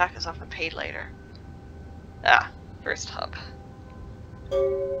of an attack is often paid later. Ah, first hub.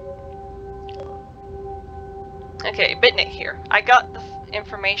 Okay, Mitnick here. I got the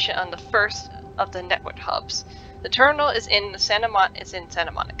information on the first of the network hubs. The terminal is in Santa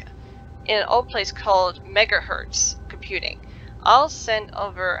Monica, in an old place called Megahertz Computing. I'll send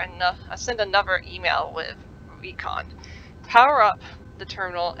another email with recon. Power up the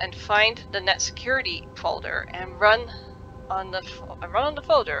terminal and find the net security folder and run on the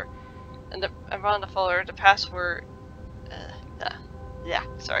folder the password.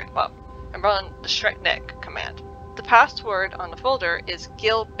 And run the StreckNet command. The password on the folder is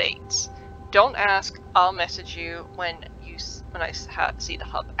Gil Bates. Don't ask. I'll message you when I see the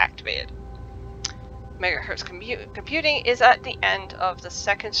hub activated. Megahertz Computing is at the end of the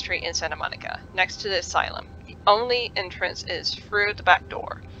 2nd Street in Santa Monica, next to the asylum. The only entrance is through the back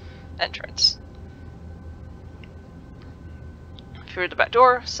door entrance. Through the back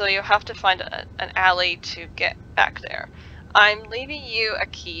door, so you'll have to find an alley to get back there. I'm leaving you a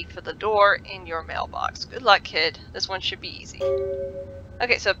key for the door in your mailbox. Good luck, kid. This one should be easy.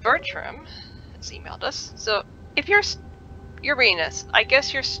 Okay, so Bertram has emailed us. So, if you're reading this, I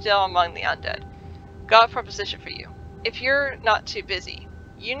guess you're still among the undead. Got a proposition for you. If you're not too busy,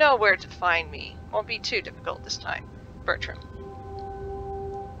 you know where to find me. Won't be too difficult this time. Bertram.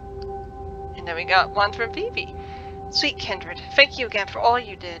 And then we got one from Phoebe. Sweet kindred, thank you again for all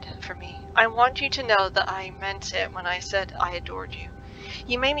you did for me. I want you to know that I meant it when I said I adored you.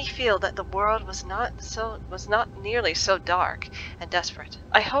 You made me feel that the world was not nearly so dark and desperate.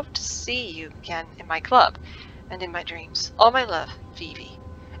 I hope to see you again in my club and in my dreams. All my love, Phoebe.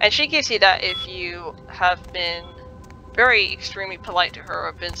 And she gives you that if you have been very extremely polite to her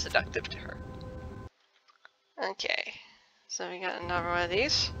or been seductive to her. Okay, so we got another one of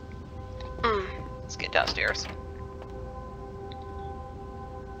these. Let's get downstairs.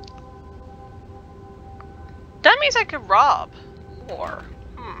 That means I could rob more.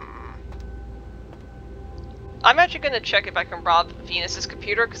 I'm actually going to check if I can rob Venus's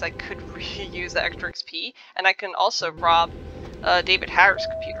computer, because I could really use the extra XP. And I can also rob David Harris'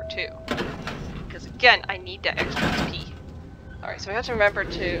 computer too. Because again, I need that extra XP. Alright, so we have to remember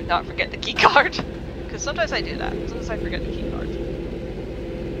to not forget the key card. Because sometimes I do that. Sometimes I forget the key card.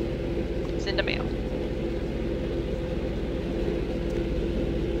 It's in the mail.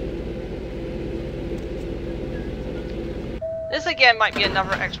 This again might be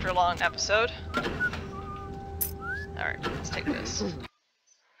another extra long episode. Alright, let's take this.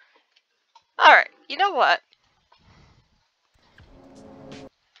 Alright, you know what?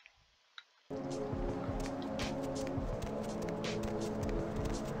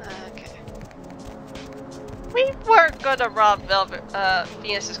 Okay. We weren't gonna rob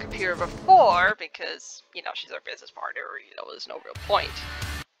Venus's computer before because, you know, she's our business partner, you know, there's no real point.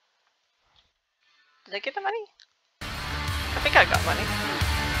 Did I get the money? I think I got money.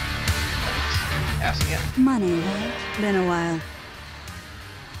 Let's ask again. Money, right? Been a while.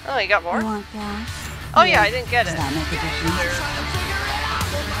 Oh, you got more? You want cash? Oh yeah, I didn't get it. Does that make a difference?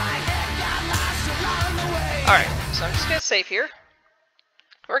 Alright, so I'm just gonna save here.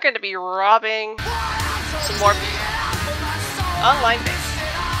 We're gonna be robbing some more online banks.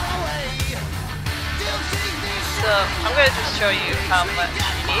 So I'm gonna just show you how much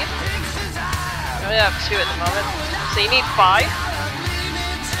you need. I only have 2 at the moment. So you need 5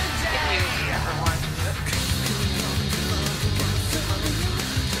 if you ever want to do it.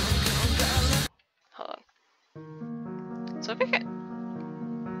 Hold on. So if I can.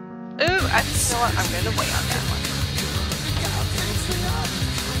 Ooh, actually, you know what? I'm gonna wait on that one.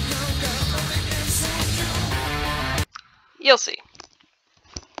 You'll see.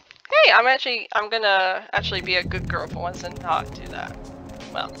 Hey, I'm gonna actually be a good girl for once and not do that.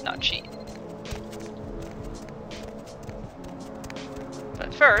 Well, not cheat.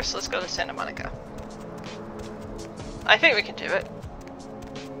 But first, let's go to Santa Monica. I think we can do it.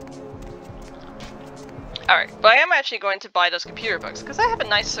 Alright, but I am actually going to buy those computer books because I have a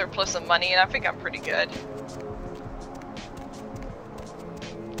nice surplus of money and I think I'm pretty good.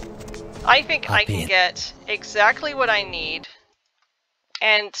 I think I can get exactly what I need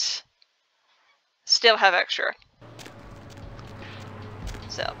and still have extra.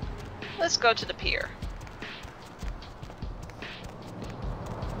 So, let's go to the pier.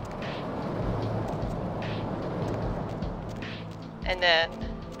 And then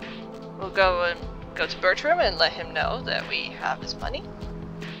we'll go to Bertram and let him know that we have his money.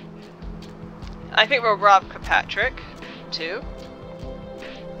 I think we'll rob Patrick too.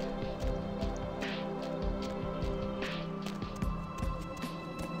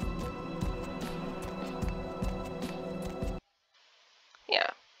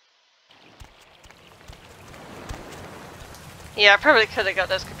 Yeah, I probably could have got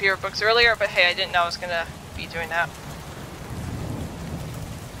those computer books earlier, but hey, I didn't know I was gonna be doing that.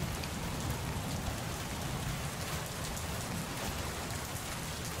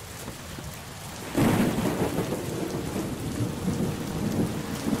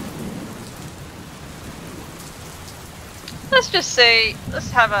 Let's just say, let's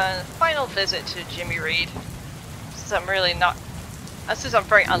have a final visit to Jimmy Reed. Since I'm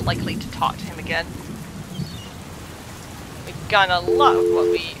very unlikely to talk to him again. We've gotten a lot of what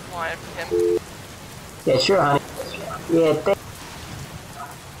we wanted from him. Yeah, sure, honey. Yeah,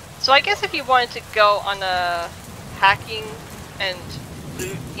 so I guess if you wanted to go on a hacking and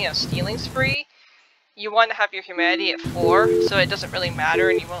loot, stealing spree, you want to have your humanity at 4, so it doesn't really matter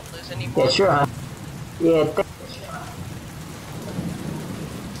and you won't lose anymore. Yeah, sure, honey. Yeah,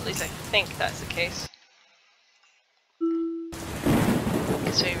 at least I think that's the case.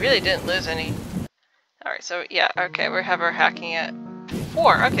 So you really didn't lose any. Alright, so yeah, okay, we have our hacking at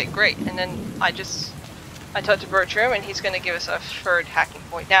 4. Okay, great. And then I talked to Bertram and he's going to give us a 3rd hacking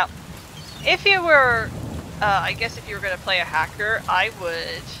point. Now, if you were, I guess if you were going to play a hacker, I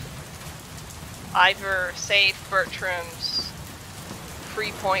would either save Bertram's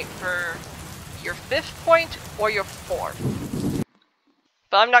free point for your 5th point or your 4th.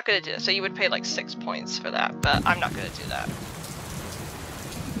 But I'm not going to do that. So you would pay like 6 points for that, but I'm not going to do that.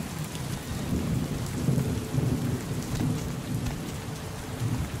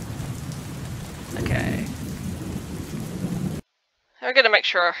 Okay. We're gonna make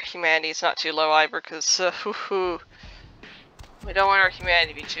sure our humanity is not too low either, because we don't want our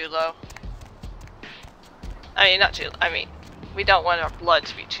humanity to be too low. We don't want our blood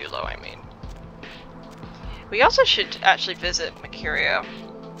to be too low, We also should actually visit Mercurio,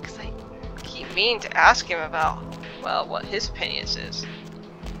 because I keep meaning to ask him about, well, what his opinion is.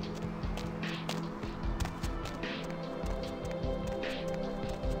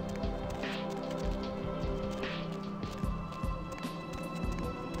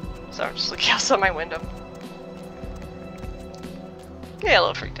 So I'm just looking outside my window. Yeah, a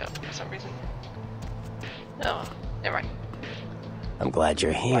little freaked out for some reason. Oh, never mind. I'm glad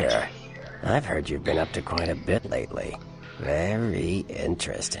you're here. I've heard you've been up to quite a bit lately. Very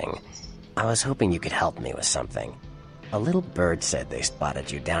interesting. I was hoping you could help me with something. A little bird said they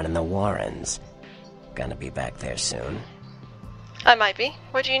spotted you down in the Warrens. Gonna be back there soon. I might be.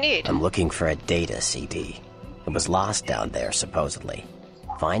 What do you need? I'm looking for a data CD. It was lost down there, supposedly.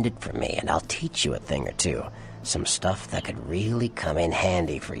 Find it for me, and I'll teach you a thing or two. Some stuff that could really come in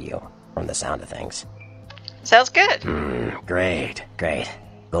handy for you, from the sound of things. Sounds good. Great.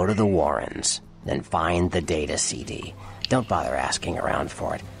 Go to the Warrens, then find the data CD. Don't bother asking around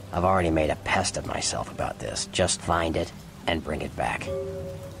for it. I've already made a pest of myself about this. Just find it and bring it back.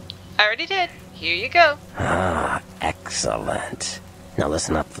 I already did. Here you go. Ah, excellent. Now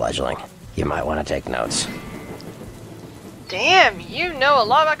listen up, fledgling. You might want to take notes. Damn, you know a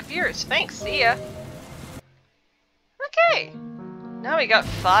lot about computers. Thanks, see ya. Okay. Now we got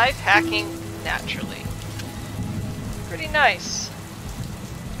 5 hacking naturally. Pretty nice.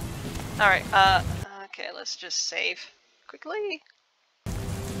 Alright, okay, let's just save quickly.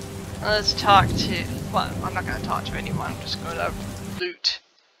 Let's talk to... Well, I'm not gonna talk to anyone, I'm just gonna loot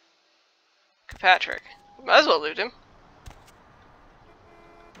Patrick. Might as well loot him.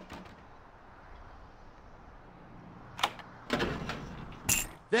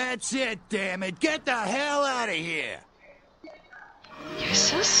 That's it, damn it. Get the hell out of here. You're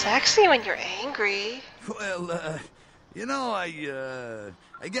so sexy when you're angry. Well, you know,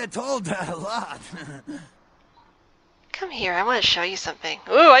 I get told that a lot. Come here, I want to show you something.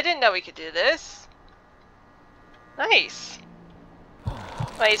 Ooh, I didn't know we could do this. Nice.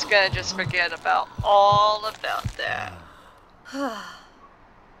 Well, he's gonna just forget about all about that.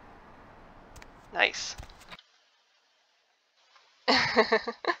 Nice. Yeah,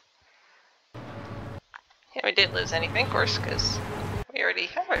 we didn't lose anything, of course, because we already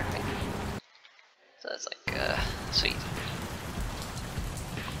have everything. So that's like, sweet.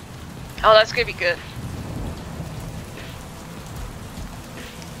 Oh, that's gonna be good.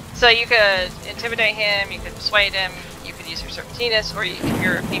 So you could intimidate him, you could persuade him, you could use your serpentinous, or if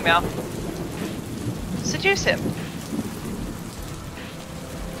you're a female, seduce him.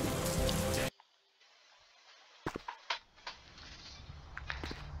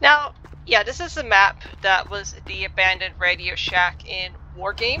 Now, yeah, this is the map that was the abandoned Radio Shack in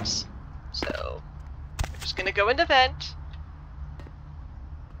War Games. So, we're just gonna go into vent,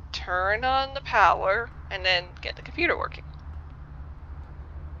 turn on the power, and then get the computer working.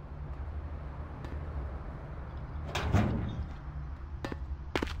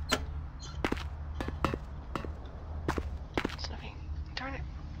 Darn it.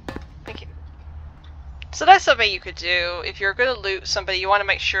 Thank you. So that's something you could do. If you're going to loot somebody, you want to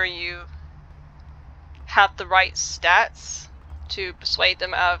make sure you have the right stats to persuade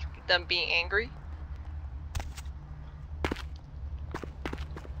them out of them being angry.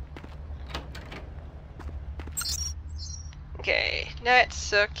 Okay, net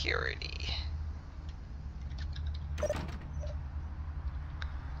security.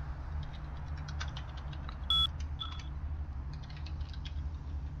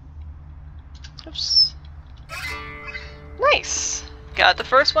 Oops. Nice! Got the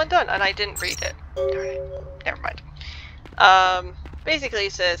first one done, and I didn't read it. Darn it. Never mind. Basically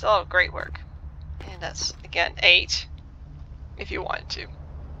it says, oh, great work. And that's, again, 8. If you wanted to.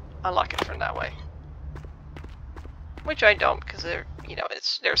 Unlock it from that way. Which I don't, because there, you know,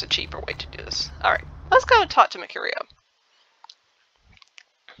 there's a cheaper way to do this. Alright, let's go and talk to Mercurio.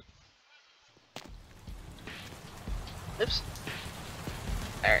 Oops.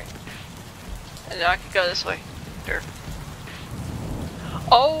 Alright. And now I can go this way. Sure.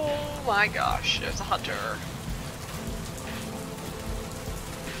 Oh my gosh, there's a hunter.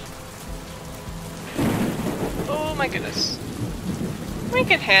 Oh my goodness. We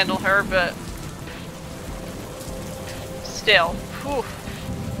can handle her, but still, whew.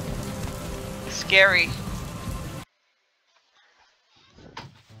 Scary.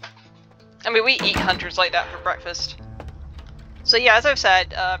 I mean, we eat hunters like that for breakfast. So yeah, as I've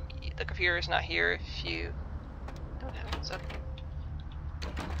said, the computer is not here if you don't have it, so.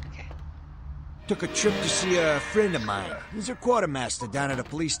 Okay. Took a trip to see a friend of mine. He's a quartermaster down at a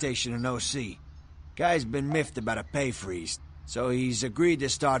police station in OC. Guy's been miffed about a pay freeze, so he's agreed to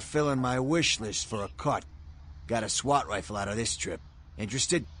start filling my wish list for a cut. Got a SWAT rifle out of this trip.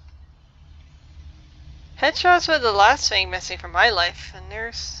 Interested? Headshots were the last thing missing from my life, and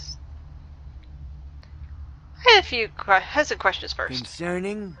there's... I had a few questions first.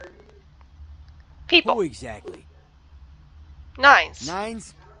 Concerning? People. Who exactly? Nines.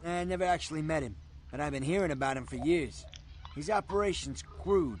 Nines? I never actually met him, but I've been hearing about him for years. His operation's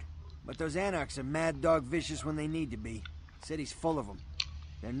crude, but those anarchs are mad dog vicious when they need to be. City's full of them.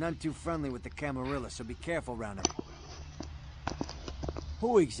 They're none too friendly with the Camarilla, so be careful around them.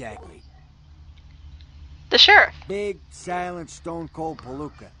 Who exactly? The sheriff. Big, silent, stone-cold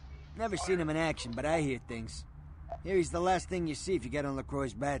palooka. Never seen him in action, but I hear things. Here he's the last thing you see if you get on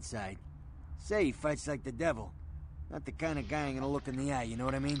LaCroix's bad side. Say he fights like the devil. Not the kind of guy I'm gonna look in the eye, you know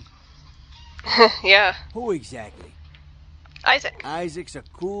what I mean? Yeah. Who exactly? Isaac. Isaac's a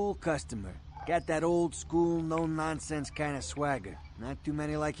cool customer. Got that old school, no-nonsense kind of swagger. Not too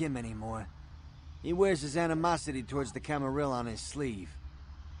many like him anymore. He wears his animosity towards the Camarilla on his sleeve.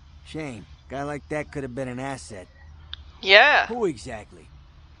 Shame. Guy like that could have been an asset. Yeah. Who exactly?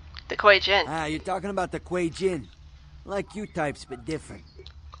 The Kuei Jin. Ah, you're talking about the Kuei Jin. Like you types, but different.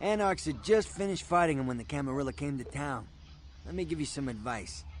 Anarchs had just finished fighting him when the Camarilla came to town. Let me give you some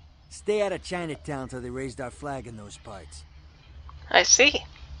advice. Stay out of Chinatown till they raised our flag in those parts. I see.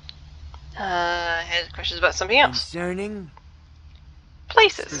 I had questions about something else. Concerning?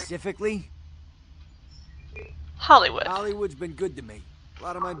 Places. Specifically? Hollywood. Hollywood's been good to me. A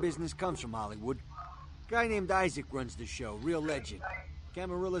lot of my business comes from Hollywood. Guy named Isaac runs the show, real legend.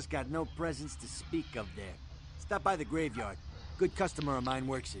 Camarilla's got no presence to speak of there. Stop by the graveyard. Good customer of mine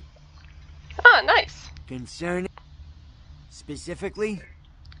works it. Ah, nice. Concerning? Specifically?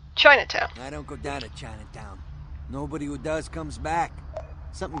 Chinatown. I don't go down to Chinatown. Nobody who does comes back.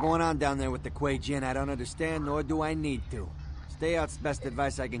 Something going on down there with the Kuei Jin I don't understand, nor do I need to. Stay out's the best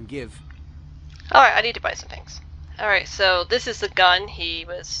advice I can give. Alright, I need to buy some things. Alright, so this is the gun. He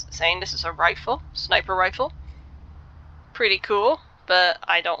was saying this is a rifle. Sniper rifle. Pretty cool, but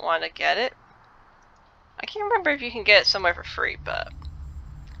I don't want to get it. I can't remember if you can get it somewhere for free, but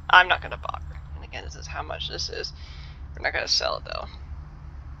I'm not going to bother. And again, this is how much this is. We're not going to sell it, though.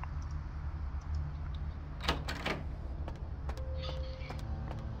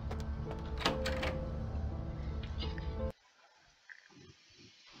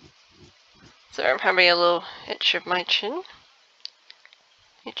 So I'm having a little itch of my chin.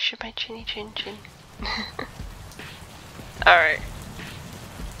 Itch of my chinny chin chin. Alright.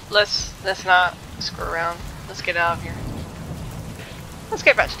 Let's not screw around. Let's get out of here. Let's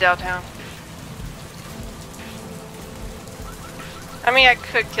get back to downtown. I mean, I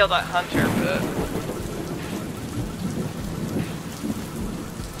could kill that hunter, but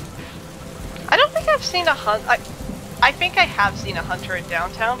I don't think I've seen a hunt. I think I have seen a hunter in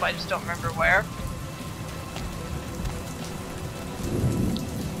downtown, but I just don't remember where.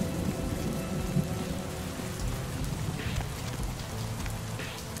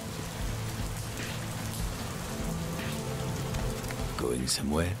 Going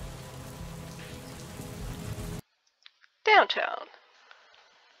somewhere? Downtown.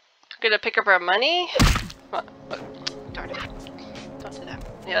 Gonna pick up our money. What? Darn it. Don't do that.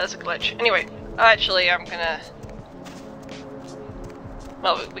 Yeah, that's a glitch. Anyway, actually, I'm gonna...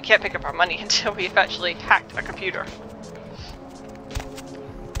 Well, we can't pick up our money until we've actually hacked a computer.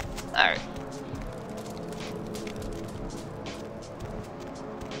 Alright.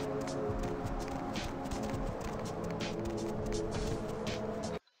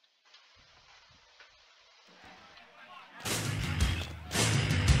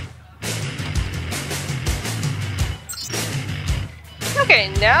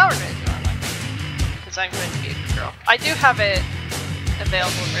 Okay, now we're going to do online. Because I'm going to be a good girl. I do have it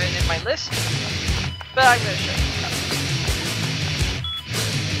available written in my list, but I'm going to show you how.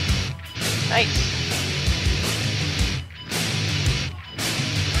 Nice.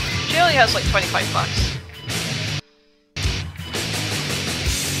 She only has like 25 bucks.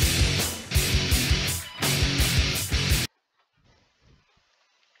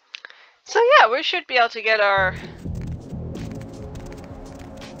 So yeah, we should be able to get our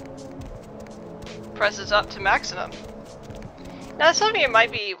presses up to maximum. Now, some of you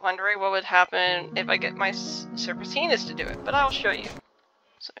might be wondering what would happen if I get my Serpentinas to do it, but I'll show you.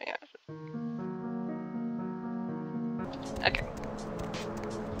 So, yeah. Okay.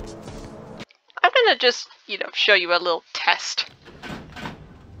 I'm gonna just, show you a little test.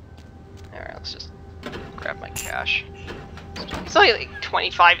 Alright, let's just grab my cash. It's only like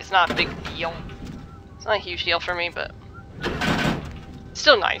 25, it's not a big deal. It's not a huge deal for me, but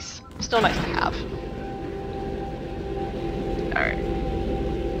still nice. Still nice to have. Alright.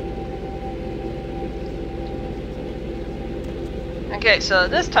 Okay, so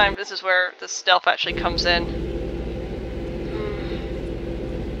this time, this is where the stealth actually comes in.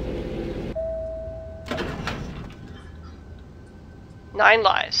 9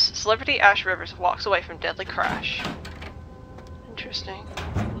 lives. Celebrity Ash Rivers walks away from deadly crash. Interesting.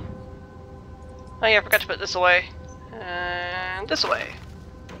 Oh yeah, I forgot to put this away. And this away.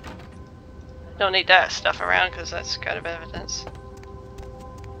 Don't need that stuff around because that's kind of evidence.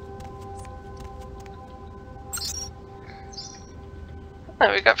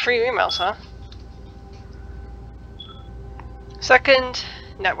 Oh, we got free emails, huh? Second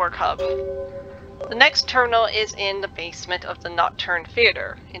network hub. The next terminal is in the basement of the Nocturne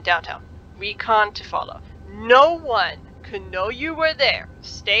Theater in downtown. Recon to follow. No one can know you were there.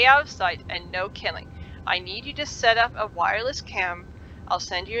 Stay out of sight and no killing. I need you to set up a wireless cam. I'll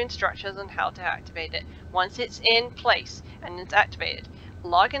send you instructions on how to activate it. Once it's in place and it's activated,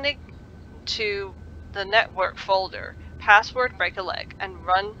 log in to the network folder, password break a leg, and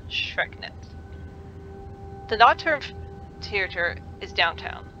run ShrekNet. The Nocturne Theater is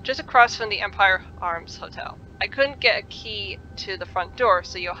downtown, just across from the Empire Arms Hotel. I couldn't get a key to the front door,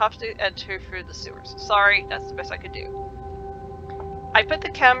 so you'll have to enter through the sewers. Sorry, that's the best I could do. I put the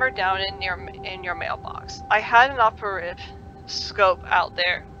camera down in your mailbox. I had an operative scope out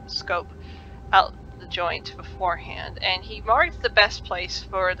the joint beforehand, and he marked the best place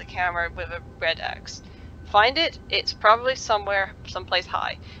for the camera with a red X. Find it, it's probably someplace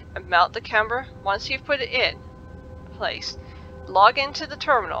high, and mount the camera. Once you've put it in place, log into the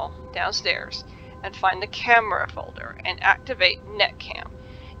terminal downstairs and find the camera folder and activate NetCam.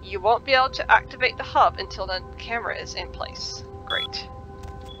 You won't be able to activate the hub until the camera is in place. Great.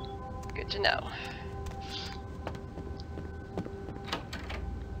 Good to know.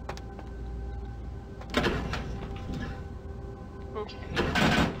 Okay.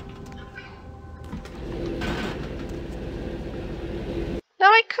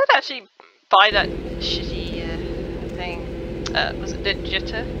 Now I could actually buy that shitty thing. Was it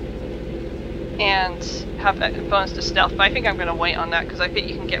Digita? And have that bonus to stealth, but I think I'm going to wait on that because I think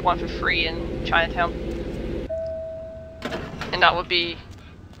you can get one for free in Chinatown. And that would be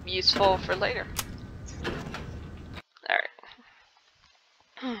useful for later. Alright.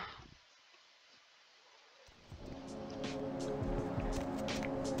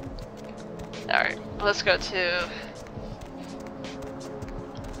 Alright, let's go to...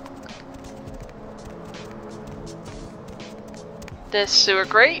 this sewer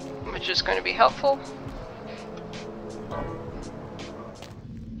grate, which is going to be helpful.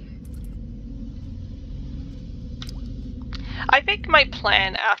 I think my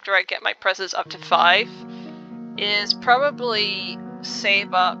plan after I get my presses up to 5 is probably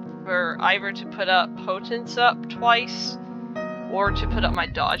save up for either to put up potence up twice or to put up my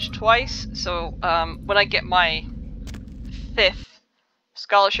dodge twice. So when I get my 5th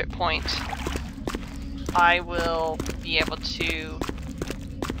scholarship point, I will be able to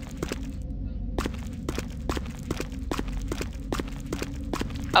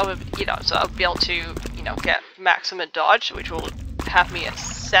so I'll be able to, get maximum dodge, which will have me at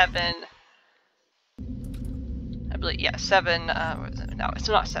 7. I believe, yeah, 7, no, it's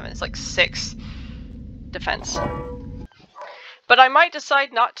not 7, it's like 6 defense. But I might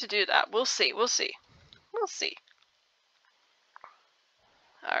decide not to do that. We'll see, we'll see. We'll see.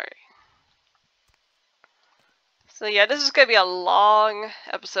 Alright. So yeah, this is going to be a long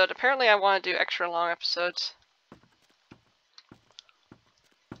episode. Apparently I want to do extra long episodes.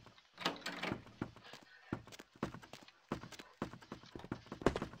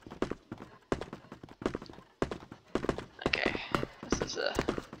 Okay, this is a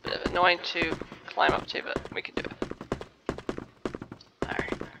bit of annoying to climb up to, but we can do it.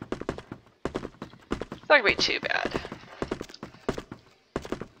 Alright. It's not going to be too bad.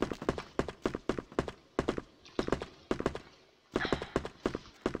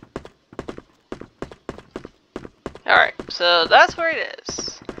 Alright, so that's where it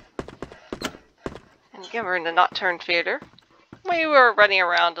is. And again, we're in the Nocturne Theater. We were running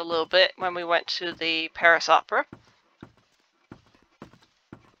around a little bit when we went to the Paris Opera.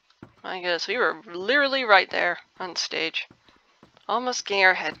 My goodness, we were literally right there on stage. Almost getting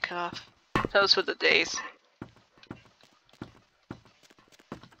our head cut off. Those were the days.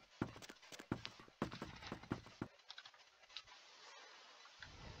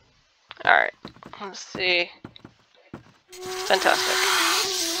 Alright, let's see. Fantastic.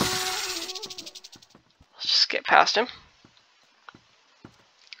 Let's just get past him.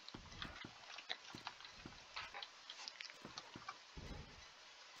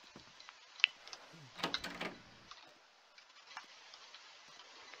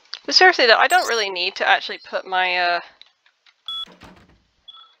 But seriously though, I don't really need to actually put my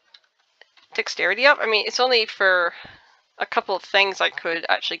dexterity up. I mean, it's only for a couple of things I could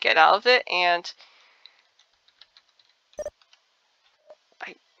actually get out of it, and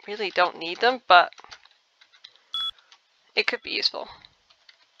I really don't need them, but it could be useful.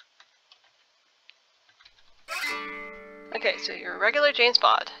 Okay, so you're a regular James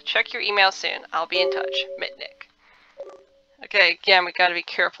Bond. Check your email soon. I'll be in touch. Mitnick. Okay, again, we gotta be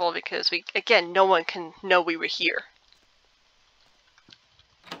careful because no one can know we were here.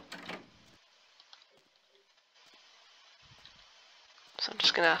 So I'm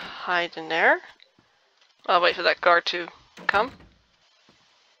just gonna hide in there. I'll wait for that guard to come.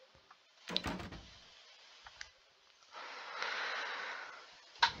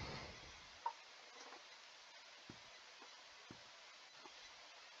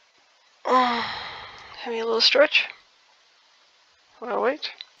 Having a little stretch. Well,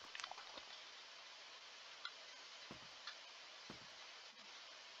 wait.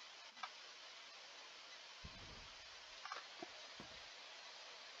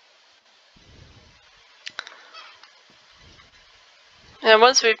 And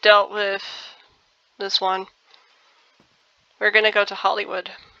once we've dealt with this one, we're gonna go to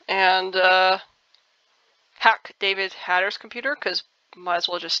Hollywood and hack David Hatter's computer, because might as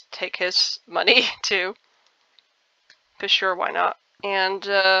well just take his money too. Because sure, why not? And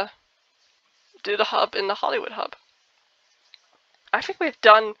do the hub in the Hollywood hub. I think we've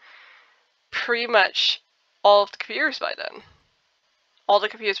done pretty much all of the computers by then. All the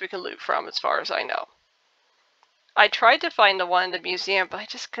computers we can loot from, as far as I know. I tried to find the one in the museum, but I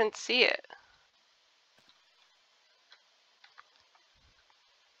just couldn't see it.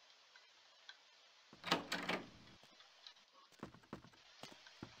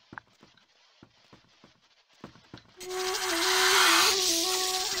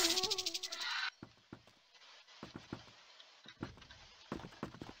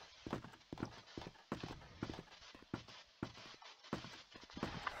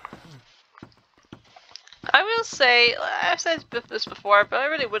 I will say, I've said this before, but I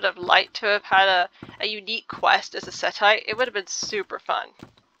really would have liked to have had a unique quest as a Setite. It would have been super fun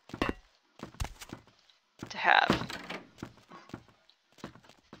to have.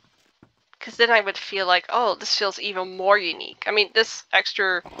 Because then I would feel like, oh, this feels even more unique. I mean, this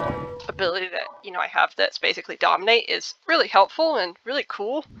extra ability that, you know, I have that's basically dominate is really helpful and really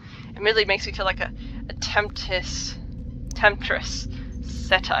cool. It really makes me feel like a temptress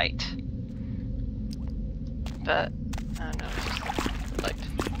Setite. But, I don't know, just liked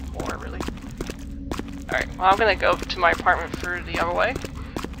more, really. Alright, well, I'm gonna go to my apartment through the other way,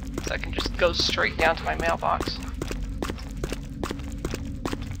 so I can just go straight down to my mailbox.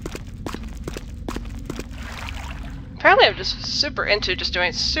 Apparently I'm just super into just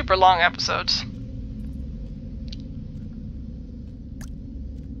doing super long episodes.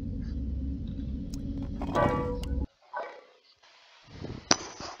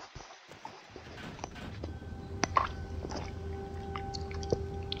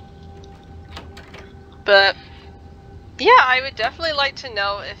 But yeah, I would definitely like to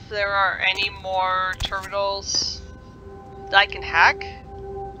know if there are any more terminals that I can hack,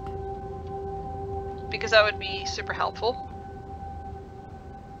 because that would be super helpful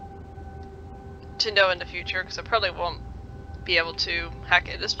to know in the future, because I probably won't be able to hack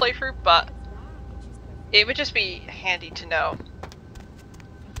it this playthrough, but it would just be handy to know.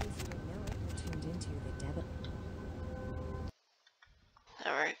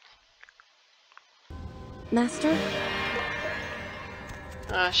 Alright. Master?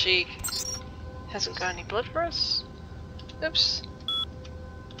 She hasn't got any blood for us. Oops.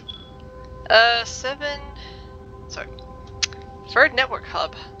 3rd network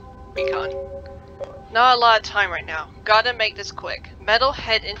hub. Recon. Not a lot of time right now. Gotta make this quick.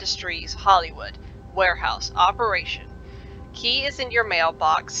 Metalhead Industries, Hollywood. Warehouse. Operation. Key is in your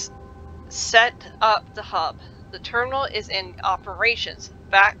mailbox. Set up the hub. The terminal is in operations.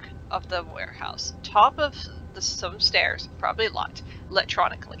 Back of the warehouse. Top of some stairs. Probably locked.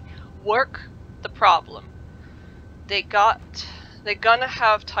 Electronically. Work the problem. They're gonna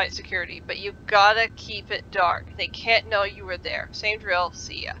have tight security, but you gotta keep it dark. They can't know you were there. Same drill,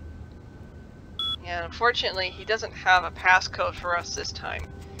 see ya. And unfortunately, he doesn't have a passcode for us this time.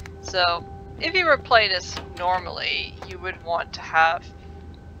 So, if you were to play this normally, you would want to have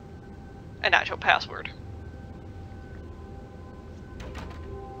an actual password.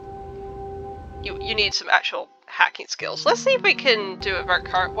 You need some actual hacking skills. Let's see if we can do a very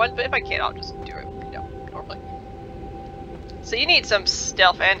current one, but if I can't, I'll just do it, you know, normally. So you need some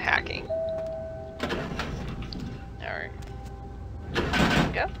stealth and hacking. Alright.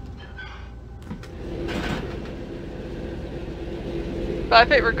 Go. But I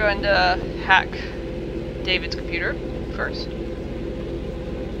think we're going to hack David's computer first.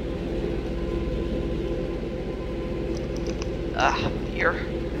 Here.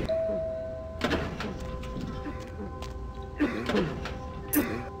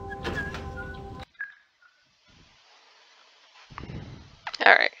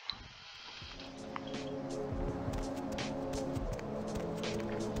 Alright.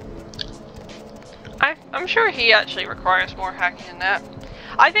 I'm sure he actually requires more hacking than that.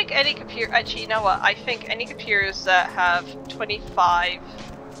 I think any computer, actually, you know what? I think any computers that have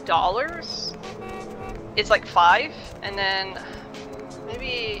 $25, it's like 5, and then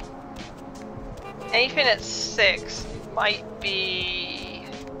maybe anything at 6 might be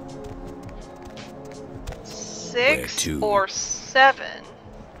 6 or 7.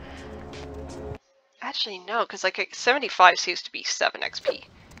 Actually, no, because like 75 seems to be 7 XP.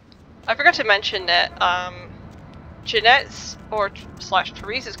 I forgot to mention that Jeanette's or /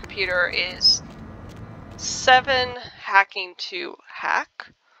 Teresa's computer is 7 hacking to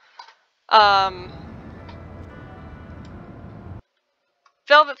hack.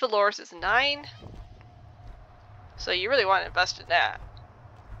 Velvet Velours is 9. So you really want to invest in that.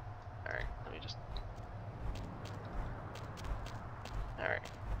 Alright, let me just... Alright.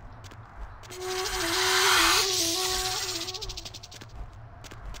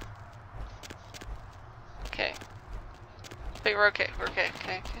 Okay. Wait, we're okay. We're okay.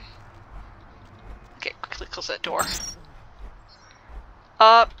 Okay. Okay, quickly close that door.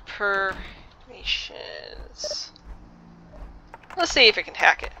 Operations. Let's see if we can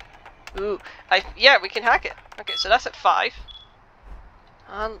hack it. Ooh, yeah, we can hack it. Okay, so that's at 5.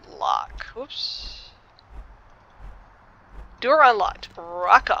 Unlock. Whoops. Door unlocked.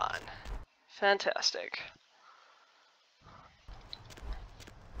 Rock on. Fantastic.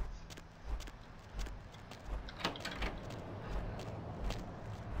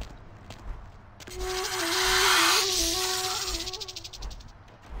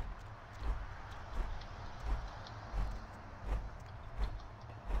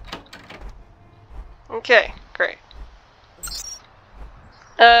 Okay, great.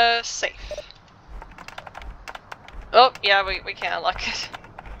 Safe. Oh, yeah, we can't unlock it.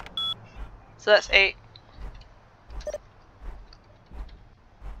 So that's 8.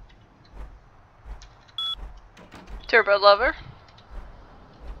 Turbo lever.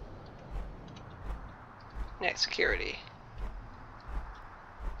 Next security.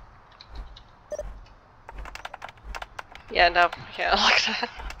 Yeah, no, I can't unlock that.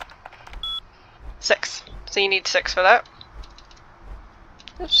 6. So you need 6 for that.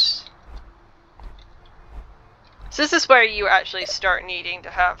 Oops. So this is where you actually start needing to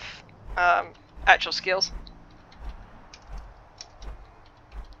have actual skills.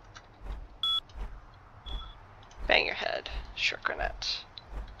 Bang your head. Short grenade.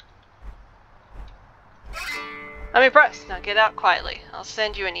 I'm impressed. Now get out quietly. I'll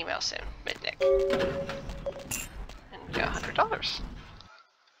send you an email soon, Mitnick. And we got $100.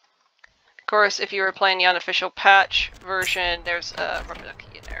 Of course, if you were playing the unofficial patch version, there's a replica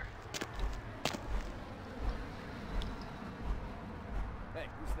key in there. Hey,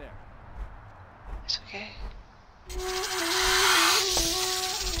 who's there? It's okay.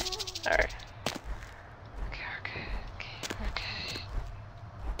 Alright. Okay.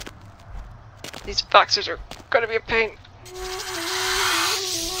 These boxers are gonna be a pain.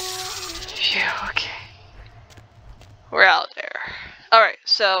 Phew, okay. We're out there. Alright,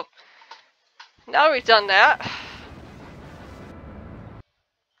 so now we've done that.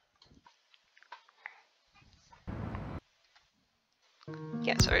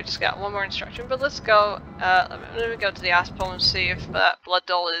 Yeah, so we just got one more instruction, but let's go, let me go to the Aspel and see if that blood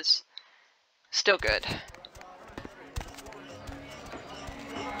doll is still good.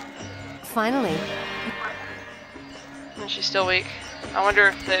 Finally. And she's still weak. I wonder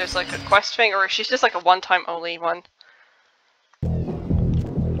if there's like a quest thing, or if she's just like a one-time only one.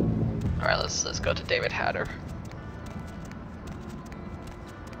 Alright, let's go to David Hatter.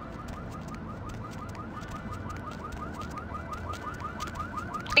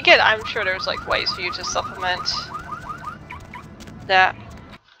 Again, I'm sure there's like ways for you to supplement that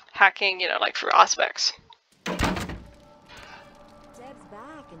hacking, you know, like through aspects. Deb's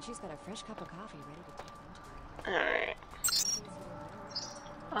back and she's got a fresh cup of coffee ready to tap into. Alright.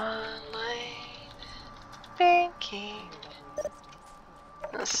 Online banking.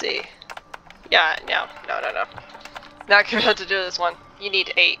 Let's see. Yeah, no. Not gonna have to do this one. You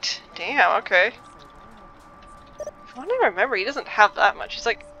need 8. Damn, okay. I want to remember, he doesn't have that much. He's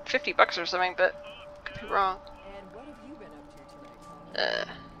like $50 or something, but could be wrong.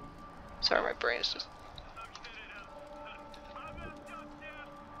 Sorry, my brain is just...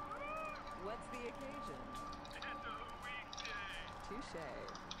 What's the occasion? Touche.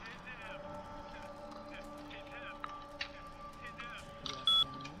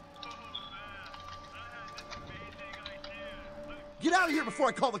 Get out of here before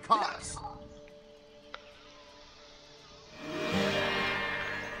I call the cops!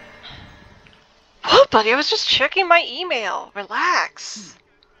 Oh, buddy, I was just checking my email. Relax.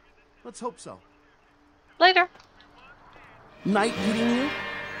 Let's hope so. Later. Night eating you?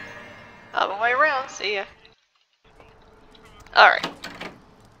 All the way around, see ya. Alright.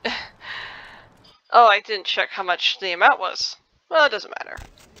 Oh, I didn't check how much the amount was. Well, it doesn't matter.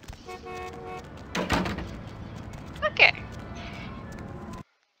 Okay.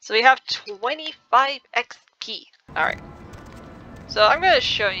 So we have 25 XP. Alright. So I'm going to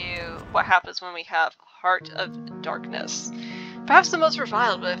show you what happens when we have Heart of Darkness. Perhaps the most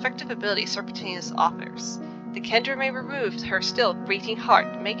reviled but effective ability Serpentina's offers. The Kendra may remove her still beating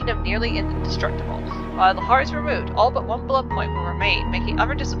heart, making him nearly indestructible. While the heart is removed, all but one blood point will remain, making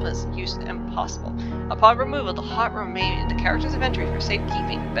other disciplines use impossible. Upon removal, the heart will remain in the character's inventory for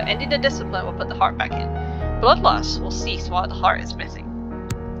safekeeping, but ending the discipline will put the heart back in. Bloodlust will cease while the heart is missing.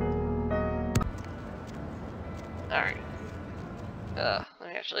 Alright. Let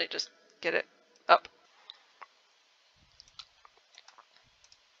me actually just get it up.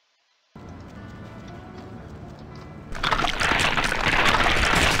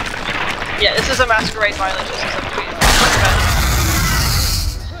 Yeah, this is a Masquerade violation.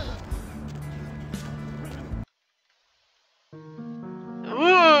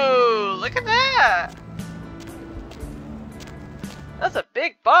 Ooh, look at that! That's a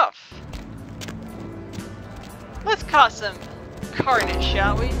big buff. Let's cause some carnage,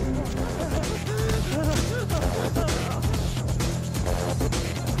 shall we?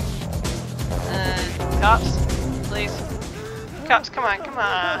 Cops, please. Cops, come on, come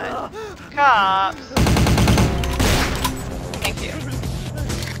on. Cops. Thank you.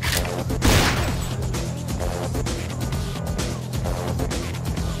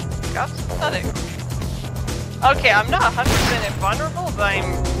 Cops, pathetic. Okay, I'm not 100% invulnerable, but I'm...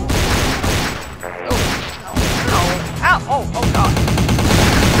 Oh, ow, ow, oh, oh god.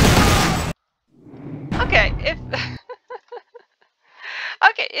 Okay, if...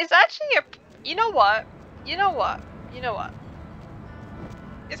 okay, it's actually a... You know what? You know what? You know what?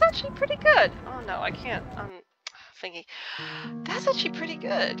 It's actually pretty good. Oh no, I can't. I'm thinking. That's actually pretty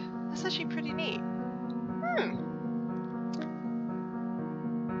good. That's actually pretty neat.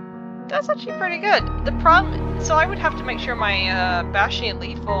 That's actually pretty good. The problem, so I would have to make sure my bashing and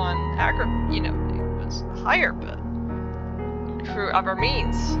lethal and aggro, you know, it was higher, but through other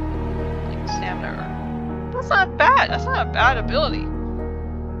means, like stamina. That's not bad. That's not a bad ability.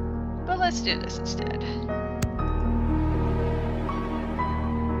 But let's do this instead.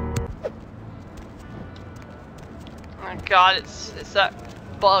 Oh god, it's that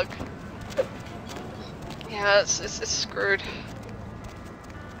bug. Yeah, it's screwed.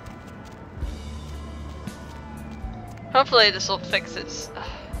 Hopefully this will fix it.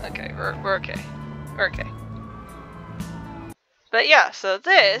 Okay, we're okay. We're okay. But yeah, so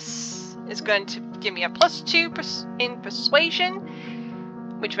this is going to give me a +2 in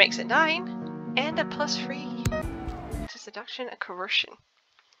persuasion, which makes it 9, and a +3 to seduction and coercion.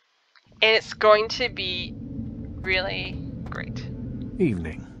 And it's going to be really great.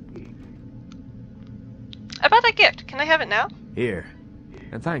 Evening. About that gift, can I have it now? Here.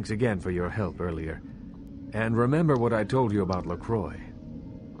 And thanks again for your help earlier. And remember what I told you about LaCroix.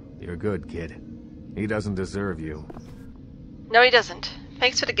 You're good, kid. He doesn't deserve you. No, he doesn't.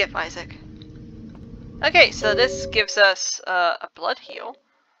 Thanks for the gift, Isaac. Okay, so this gives us a blood heal.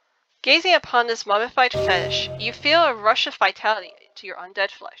 Gazing upon this mummified flesh, you feel a rush of vitality to your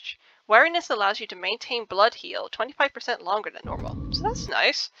undead flesh. Wearing this allows you to maintain blood heal 25% longer than normal. So that's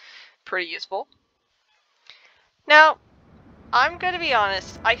nice. Pretty useful. Now, I'm gonna be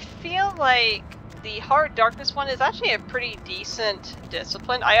honest, I feel like the Hard Darkness one is actually a pretty decent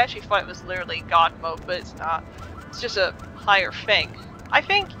discipline. I actually thought it was literally God mode, but it's not. It's just a higher thing. I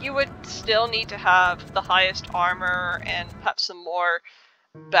think you would still need to have the highest armor and perhaps some more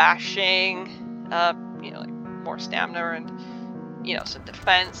bashing, you know, like more stamina and, you know, some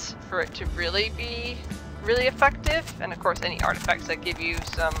defense for it to really be really effective. And of course any artifacts that give you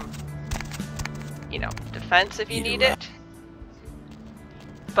some, you know, defense if you need it.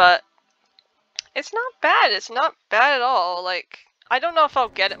 But it's not bad. It's not bad at all. Like, I don't know if I'll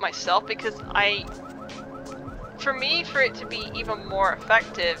get it myself because for me, for it to be even more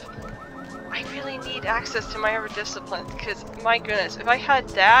effective, I really need access to my other disciplines because, my goodness, if I had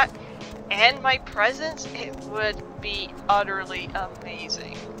that and my presence, it would be utterly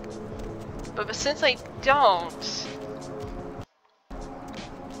amazing. But since I don't,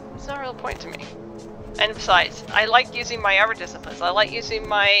 it's not a real point to me. And besides, I like using my other disciplines. I like using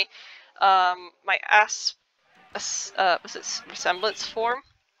my my was it resemblance form?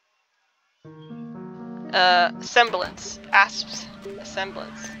 Semblance. Asp's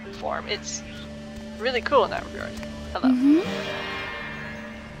semblance form. It's really cool in that regard. Hello.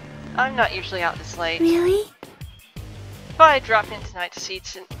 I'm not usually out this late. Really? But I dropped in tonight to see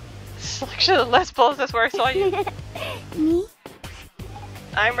Selection of less bullets, that's where I saw you. Me?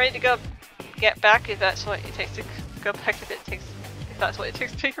 I'm ready to go get back if that's what it takes to go back if that's what it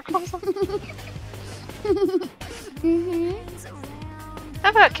takes to take your clothes off. How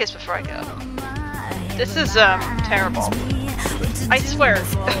about a kiss before I go? This is terrible. I swear.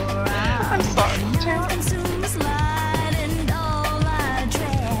 I'm sorry.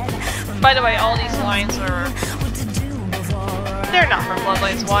 By the way, all these lines are... They're not from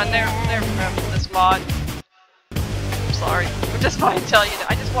Bloodlines 1, they're from this mod. I'm sorry. I'm just trying to tell you that.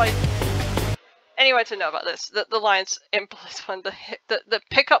 I just want anyone to know about this. The lines in Bloodlines 1, the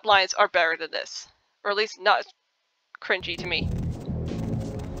pickup lines are better than this. Or at least not as cringy to me.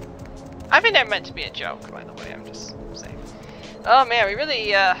 I mean, they're meant to be a joke, by the way, I'm just saying. Oh man, we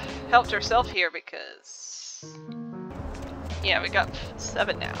really helped ourselves here because... Yeah, we got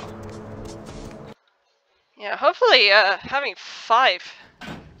 7 now. Yeah, hopefully having 5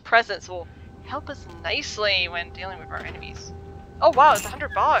 presents will help us nicely when dealing with our enemies. Oh wow, it's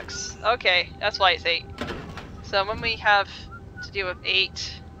 $100! Okay, that's why it's 8. So when we have to deal with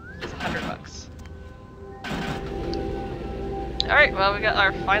 8, it's $100. Alright, well we got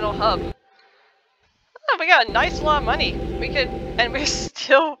our final hub. Oh, we got a nice lot of money. And we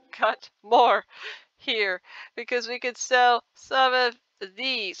still got more here because we could sell some of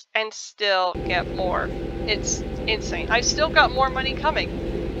these and still get more. It's insane. I've still got more money coming.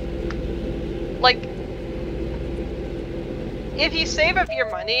 Like, if you save up your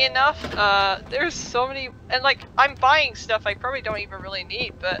money enough, there's so many, and like, I'm buying stuff I probably don't even really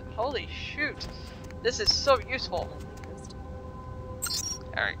need, but holy shoot, this is so useful.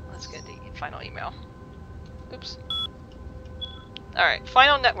 Alright, let's get the final email. Oops. Alright,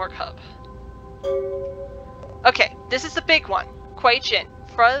 final network hub. Okay, this is the big one. Kuei-jin,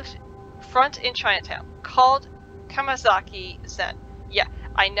 front in Chinatown, called Kamazaki-zen. Yeah,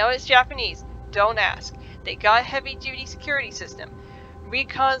 I know it's Japanese, don't ask. They got a heavy-duty security system.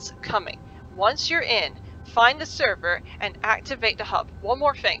 Recon's coming. Once you're in, find the server and activate the hub. One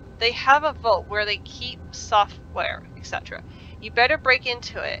more thing, they have a vault where they keep software, etc. You better break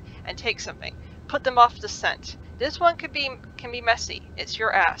into it and take something. Put them off the scent. This one can be messy. It's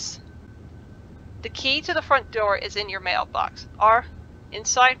your ass. The key to the front door is in your mailbox. Our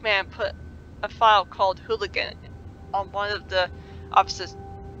inside man put a file called Hooligan on one of the office's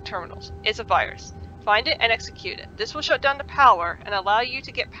terminals. It's a virus. Find it and execute it. This will shut down the power and allow you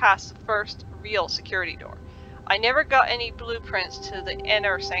to get past the first real security door. I never got any blueprints to the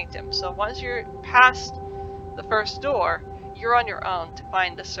inner sanctum, so once you're past the first door, you're on your own to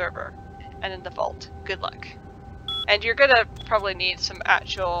find the server and in the vault. Good luck. And you're gonna probably need some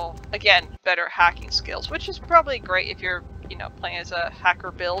actual, again, better hacking skills, which is probably great if you're, you know, playing as a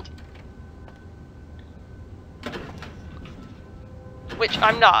hacker build. Which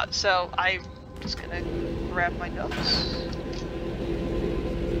I'm not, so I'm just gonna grab my notes.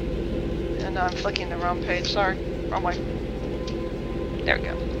 And I'm flicking the wrong page, sorry. Wrong way. There we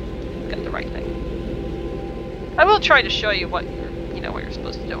go. Got the right thing. I will try to show you what you're, you know, what you're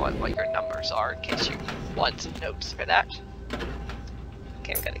supposed to do, what your numbers are, in case you want some notes for that.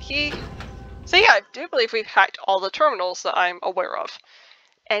 Okay, we got a key. So yeah, I do believe we've hacked all the terminals that I'm aware of.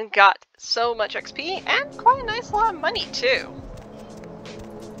 And got so much XP, and quite a nice lot of money too.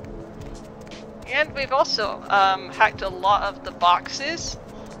 And we've also hacked a lot of the boxes.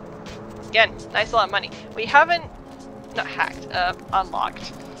 Again, nice lot of money. We haven't, not hacked,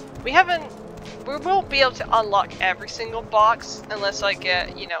 unlocked. We won't be able to unlock every single box unless I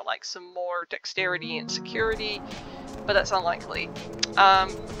get, you know, like some more dexterity and security, but that's unlikely,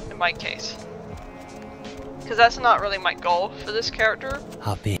 in my case. Because that's not really my goal for this character.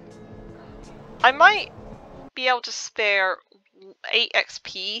 Happy. I might be able to spare 8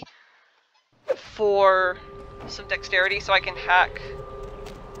 XP for some dexterity so I can hack,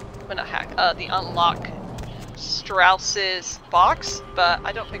 well not hack, the unlock Strauss's box, but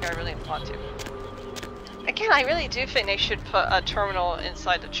I don't think I really want to. Again, I really do think they should put a terminal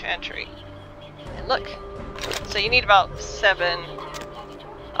inside the chantry. And look, so you need about 7,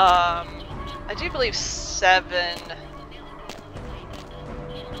 I do believe 7,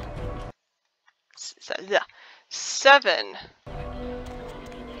 yeah, 7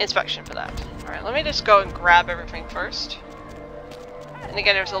 inspection for that. Alright, let me just go and grab everything first. And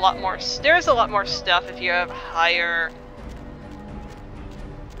again, there's a lot more stuff if you have higher,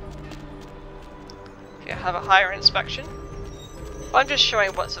 a higher inspection. But I'm just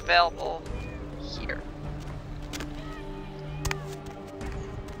showing what's available here.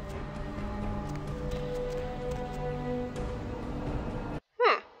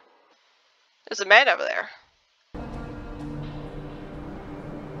 There's a man over there.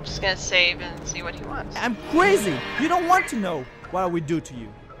 just gonna save and see what he wants. I'm crazy! You don't want to know what I would do to you.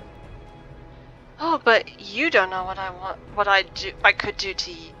 Oh, but you don't know what I want, what I could do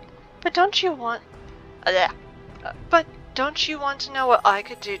to you. But don't you want... but don't you want to know what I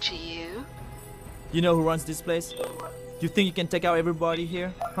could do to you? You know who runs this place? You think you can take out everybody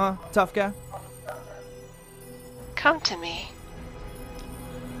here? Huh, tough guy? Come to me.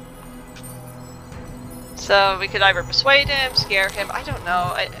 So we could either persuade him, scare him, I don't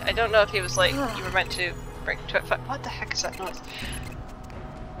know. I don't know if he was like, you were meant to bring to it. What the heck is that noise?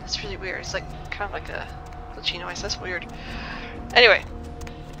 That's really weird. It's like kind of like a glitchy noise. That's weird. Anyway.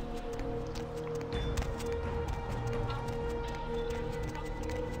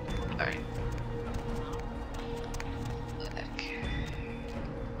 Alright. Okay.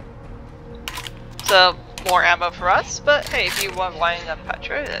 So, more ammo for us, but hey, if you want winding up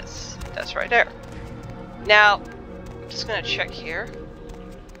Petra, that's right there. Now, I'm just gonna check here.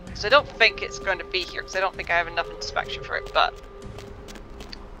 Because I don't think it's going to be here, because I don't think I have enough inspection for it, but...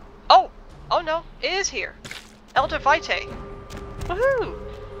 Oh! Oh no, it is here! Elder Vitae! Woohoo!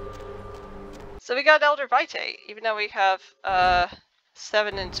 So we got Elder Vitae, even though we have,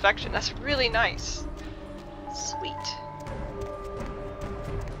 7 inspection. That's really nice. Sweet.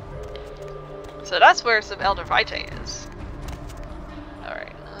 So that's where some Elder Vitae is.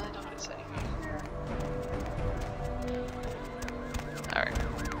 Alright, I don't want to say anything here. Alright.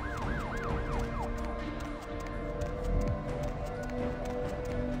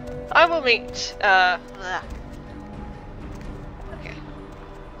 I will meet, okay.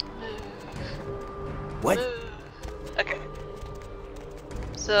 What? Okay.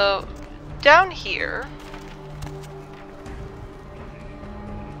 So, down here...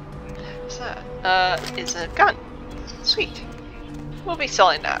 What's that? Is a gun. Sweet. We'll be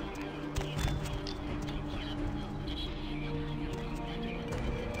selling that.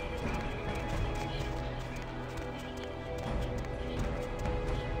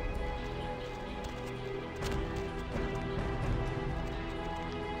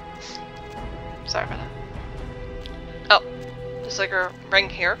 Sorry about that. Oh, there's like a ring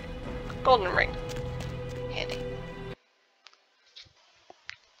here. Golden ring. Handy.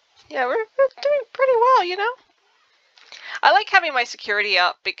 Yeah, we're doing pretty well, you know? I like having my security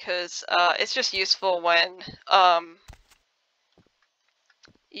up because it's just useful when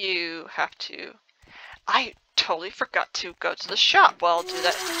you have to... I totally forgot to go to the shop. Well, I'll do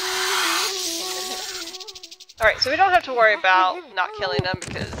that in a minute. Alright, so we don't have to worry about not killing them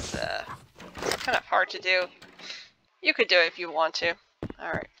because it's kind of hard to do. You could do it if you want to.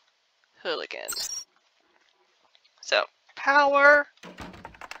 Alright. Hooligan. So, power.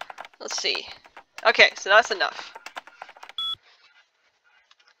 Let's see. Okay, so that's enough.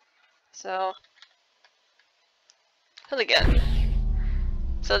 So, hooligan.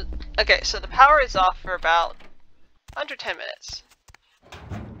 So, okay, so the power is off for about under 10 minutes.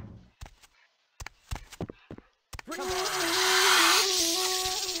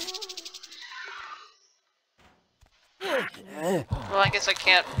 Well, I guess I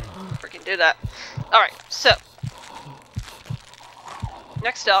can't freaking do that. Alright, so.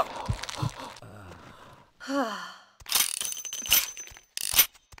 Next up.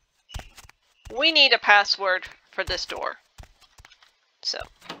 We need a password for this door. So,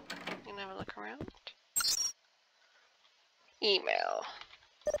 I'm gonna have a look around. Email.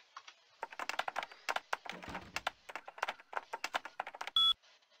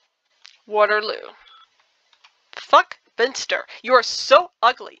 Waterloo. Fuck Binster. You are so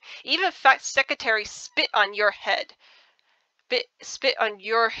ugly. Even fat secretary spit on your head. Spit on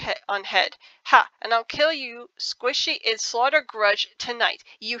your head. Ha! And I'll kill you, Squishy, in Slaughter Grudge tonight.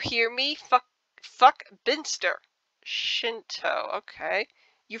 You hear me? Fuck Binster. Shinto. Okay.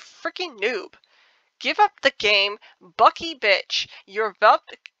 You freaking noob. Give up the game, Bucky bitch. Your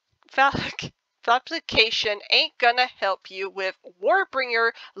application ain't gonna help you with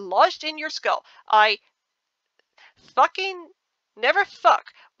Warbringer lodged in your skull. I fucking never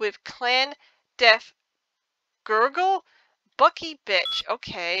fuck with Clan Death Gurgle. Bucky bitch.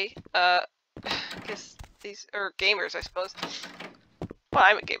 Okay. I guess these are gamers, I suppose. Well,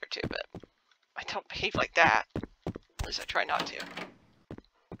 I'm a gamer too, but I don't behave like that. At least I try not to.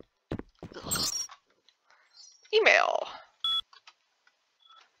 Ugh. Email.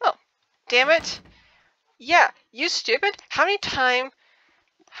 Oh, damn it. Yeah, you stupid. How many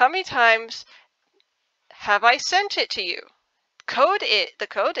times have I sent it to you? The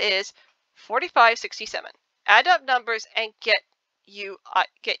code is 4567. Add up numbers and get you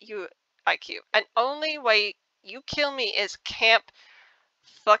IQ. And only way you kill me is camp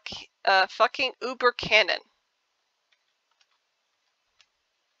fucking Uber Cannon.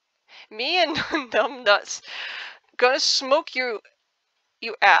 Me and Numbnuts gonna smoke you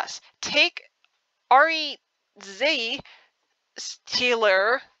ass. Take R.E.Z.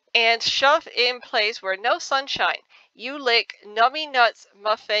 Stealer and shove in place where no sunshine. You lick Nummy Nuts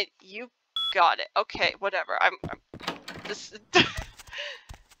Muffin. You got it. Okay, whatever. I'm this.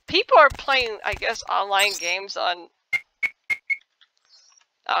 People are playing, I guess, online games on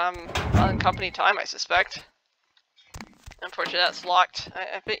company time, I suspect. Unfortunately, that's locked.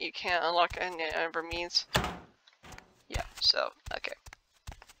 I bet you can't unlock any other means. Yeah. So okay.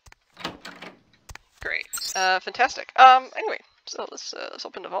 Great. Fantastic. Anyway, so let's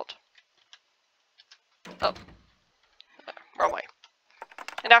open the vault. Oh. Wrong way.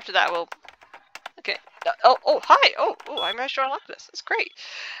 And after that, we'll... Okay. Oh, hi! Oh, I managed to unlock this. That's great.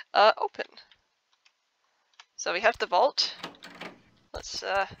 Open. So we have the vault. Let's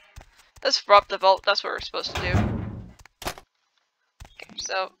rob the vault. That's what we're supposed to do. Okay,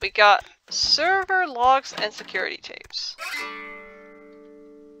 so we got server logs and security tapes.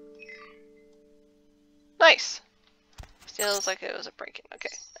 Nice. Feels like it was a break-in. Okay.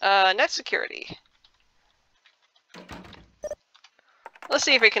 Net security. Let's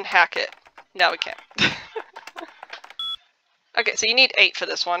see if we can hack it. No, we can't. Okay, so you need 8 for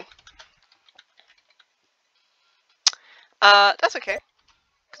this one. That's okay.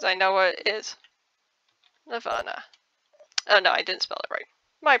 Because I know what it is. Nirvana. Oh no, I didn't spell it right.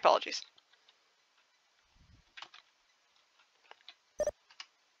 My apologies.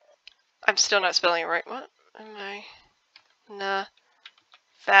 I'm still not spelling it right. What am I?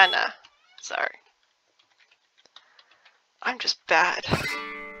 Nirvana. Sorry. I'm just bad.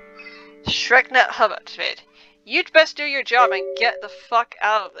 Shreknet hub activated. You'd best do your job and get the fuck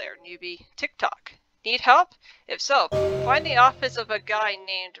out of there, newbie. TikTok. Need help? If so, find the office of a guy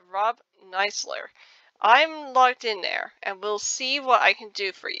named Rob Neisler. I'm logged in there, and we'll see what I can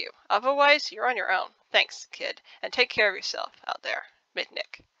do for you. Otherwise, you're on your own. Thanks, kid. And take care of yourself out there.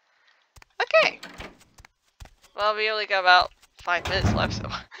 Mitnick. Okay. Well, we only got about 5 minutes left, so...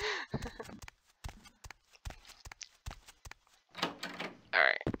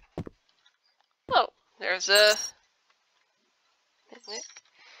 Alright. Oh, there's a...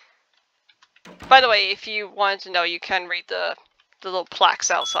 By the way, if you wanted to know, you can read the little plaques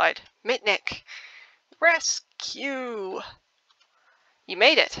outside. Mitnick! Rescue! You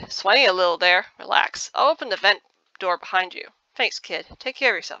made it. Sweating a little there. Relax. I'll open the vent door behind you. Thanks, kid. Take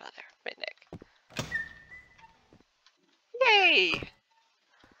care of yourself out there, Mitnick. Yay!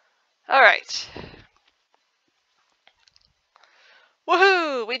 Alright.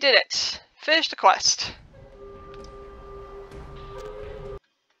 Woohoo! We did it! Finished the quest.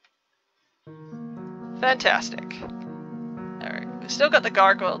 Fantastic. Alright, we still got the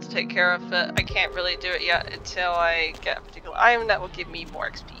gargoyle to take care of, but I can't really do it yet until I get a particular item that will give me more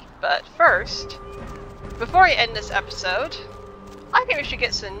XP. But first, before I end this episode, I think we should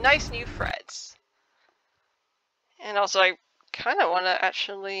get some nice new threads. And also, I kind of want to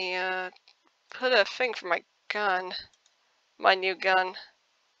actually put a thing for my gun. My new gun.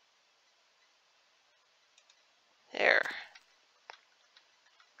 There.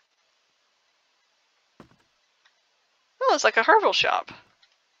 Oh, it's like a herbal shop.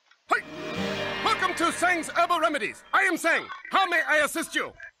 Hi! Welcome to Sang's Herbal Remedies. I am Sang. How may I assist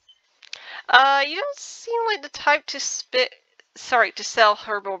you? You don't seem like the type to to sell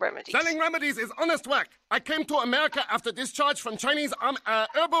herbal remedies. Selling remedies is honest work. I came to America after discharge from Chinese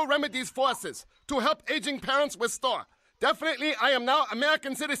herbal remedies forces to help aging parents restore. Definitely, I am now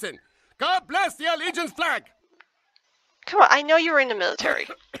American citizen. God bless the Allegiance flag. Come on, I know you were in the military.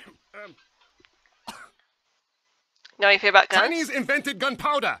 Know anything about guns? Chinese invented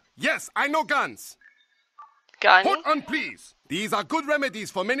gunpowder. Yes, I know guns. Gun? Hold on, please. These are good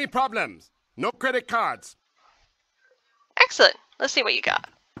remedies for many problems. No credit cards. Excellent. Let's see what you got.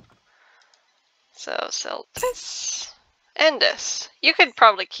 So, sell this. And this. You could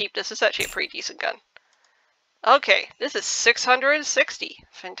probably keep this. It's actually a pretty decent gun. Okay, this is 660.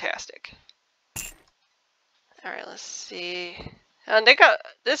 Fantastic. Alright, let's see. And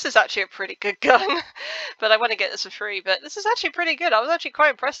this is actually a pretty good gun, but I want to get this for free, but this is actually pretty good. I was actually quite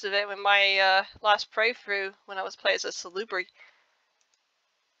impressed with it in my last playthrough when I was playing as a Salubri.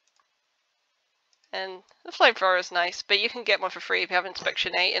 And the flamethrower is nice, but you can get one for free if you have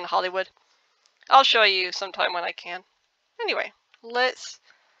Inspection 8 in Hollywood. I'll show you sometime when I can. Anyway, let's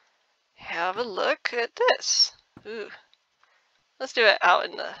have a look at this. Ooh. Let's do it out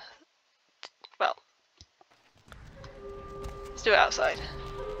in the... well... let's do it outside.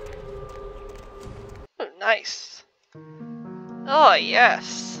 Oh, nice. Oh,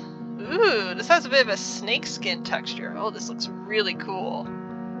 yes. Ooh, this has a bit of a snakeskin texture. Oh, this looks really cool.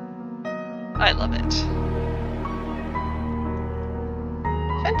 I love it.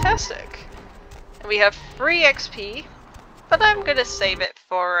 Fantastic. And we have free XP, but I'm gonna save it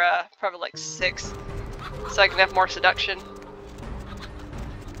for probably like 6, so I can have more seduction.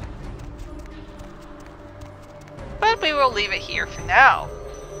 But we will leave it here for now.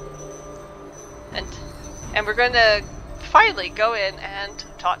 And we're gonna finally go in and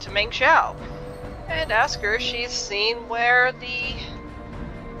talk to Meng Xiao and ask her if she's seen where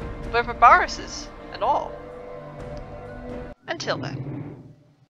Barbaros is at all. Until then.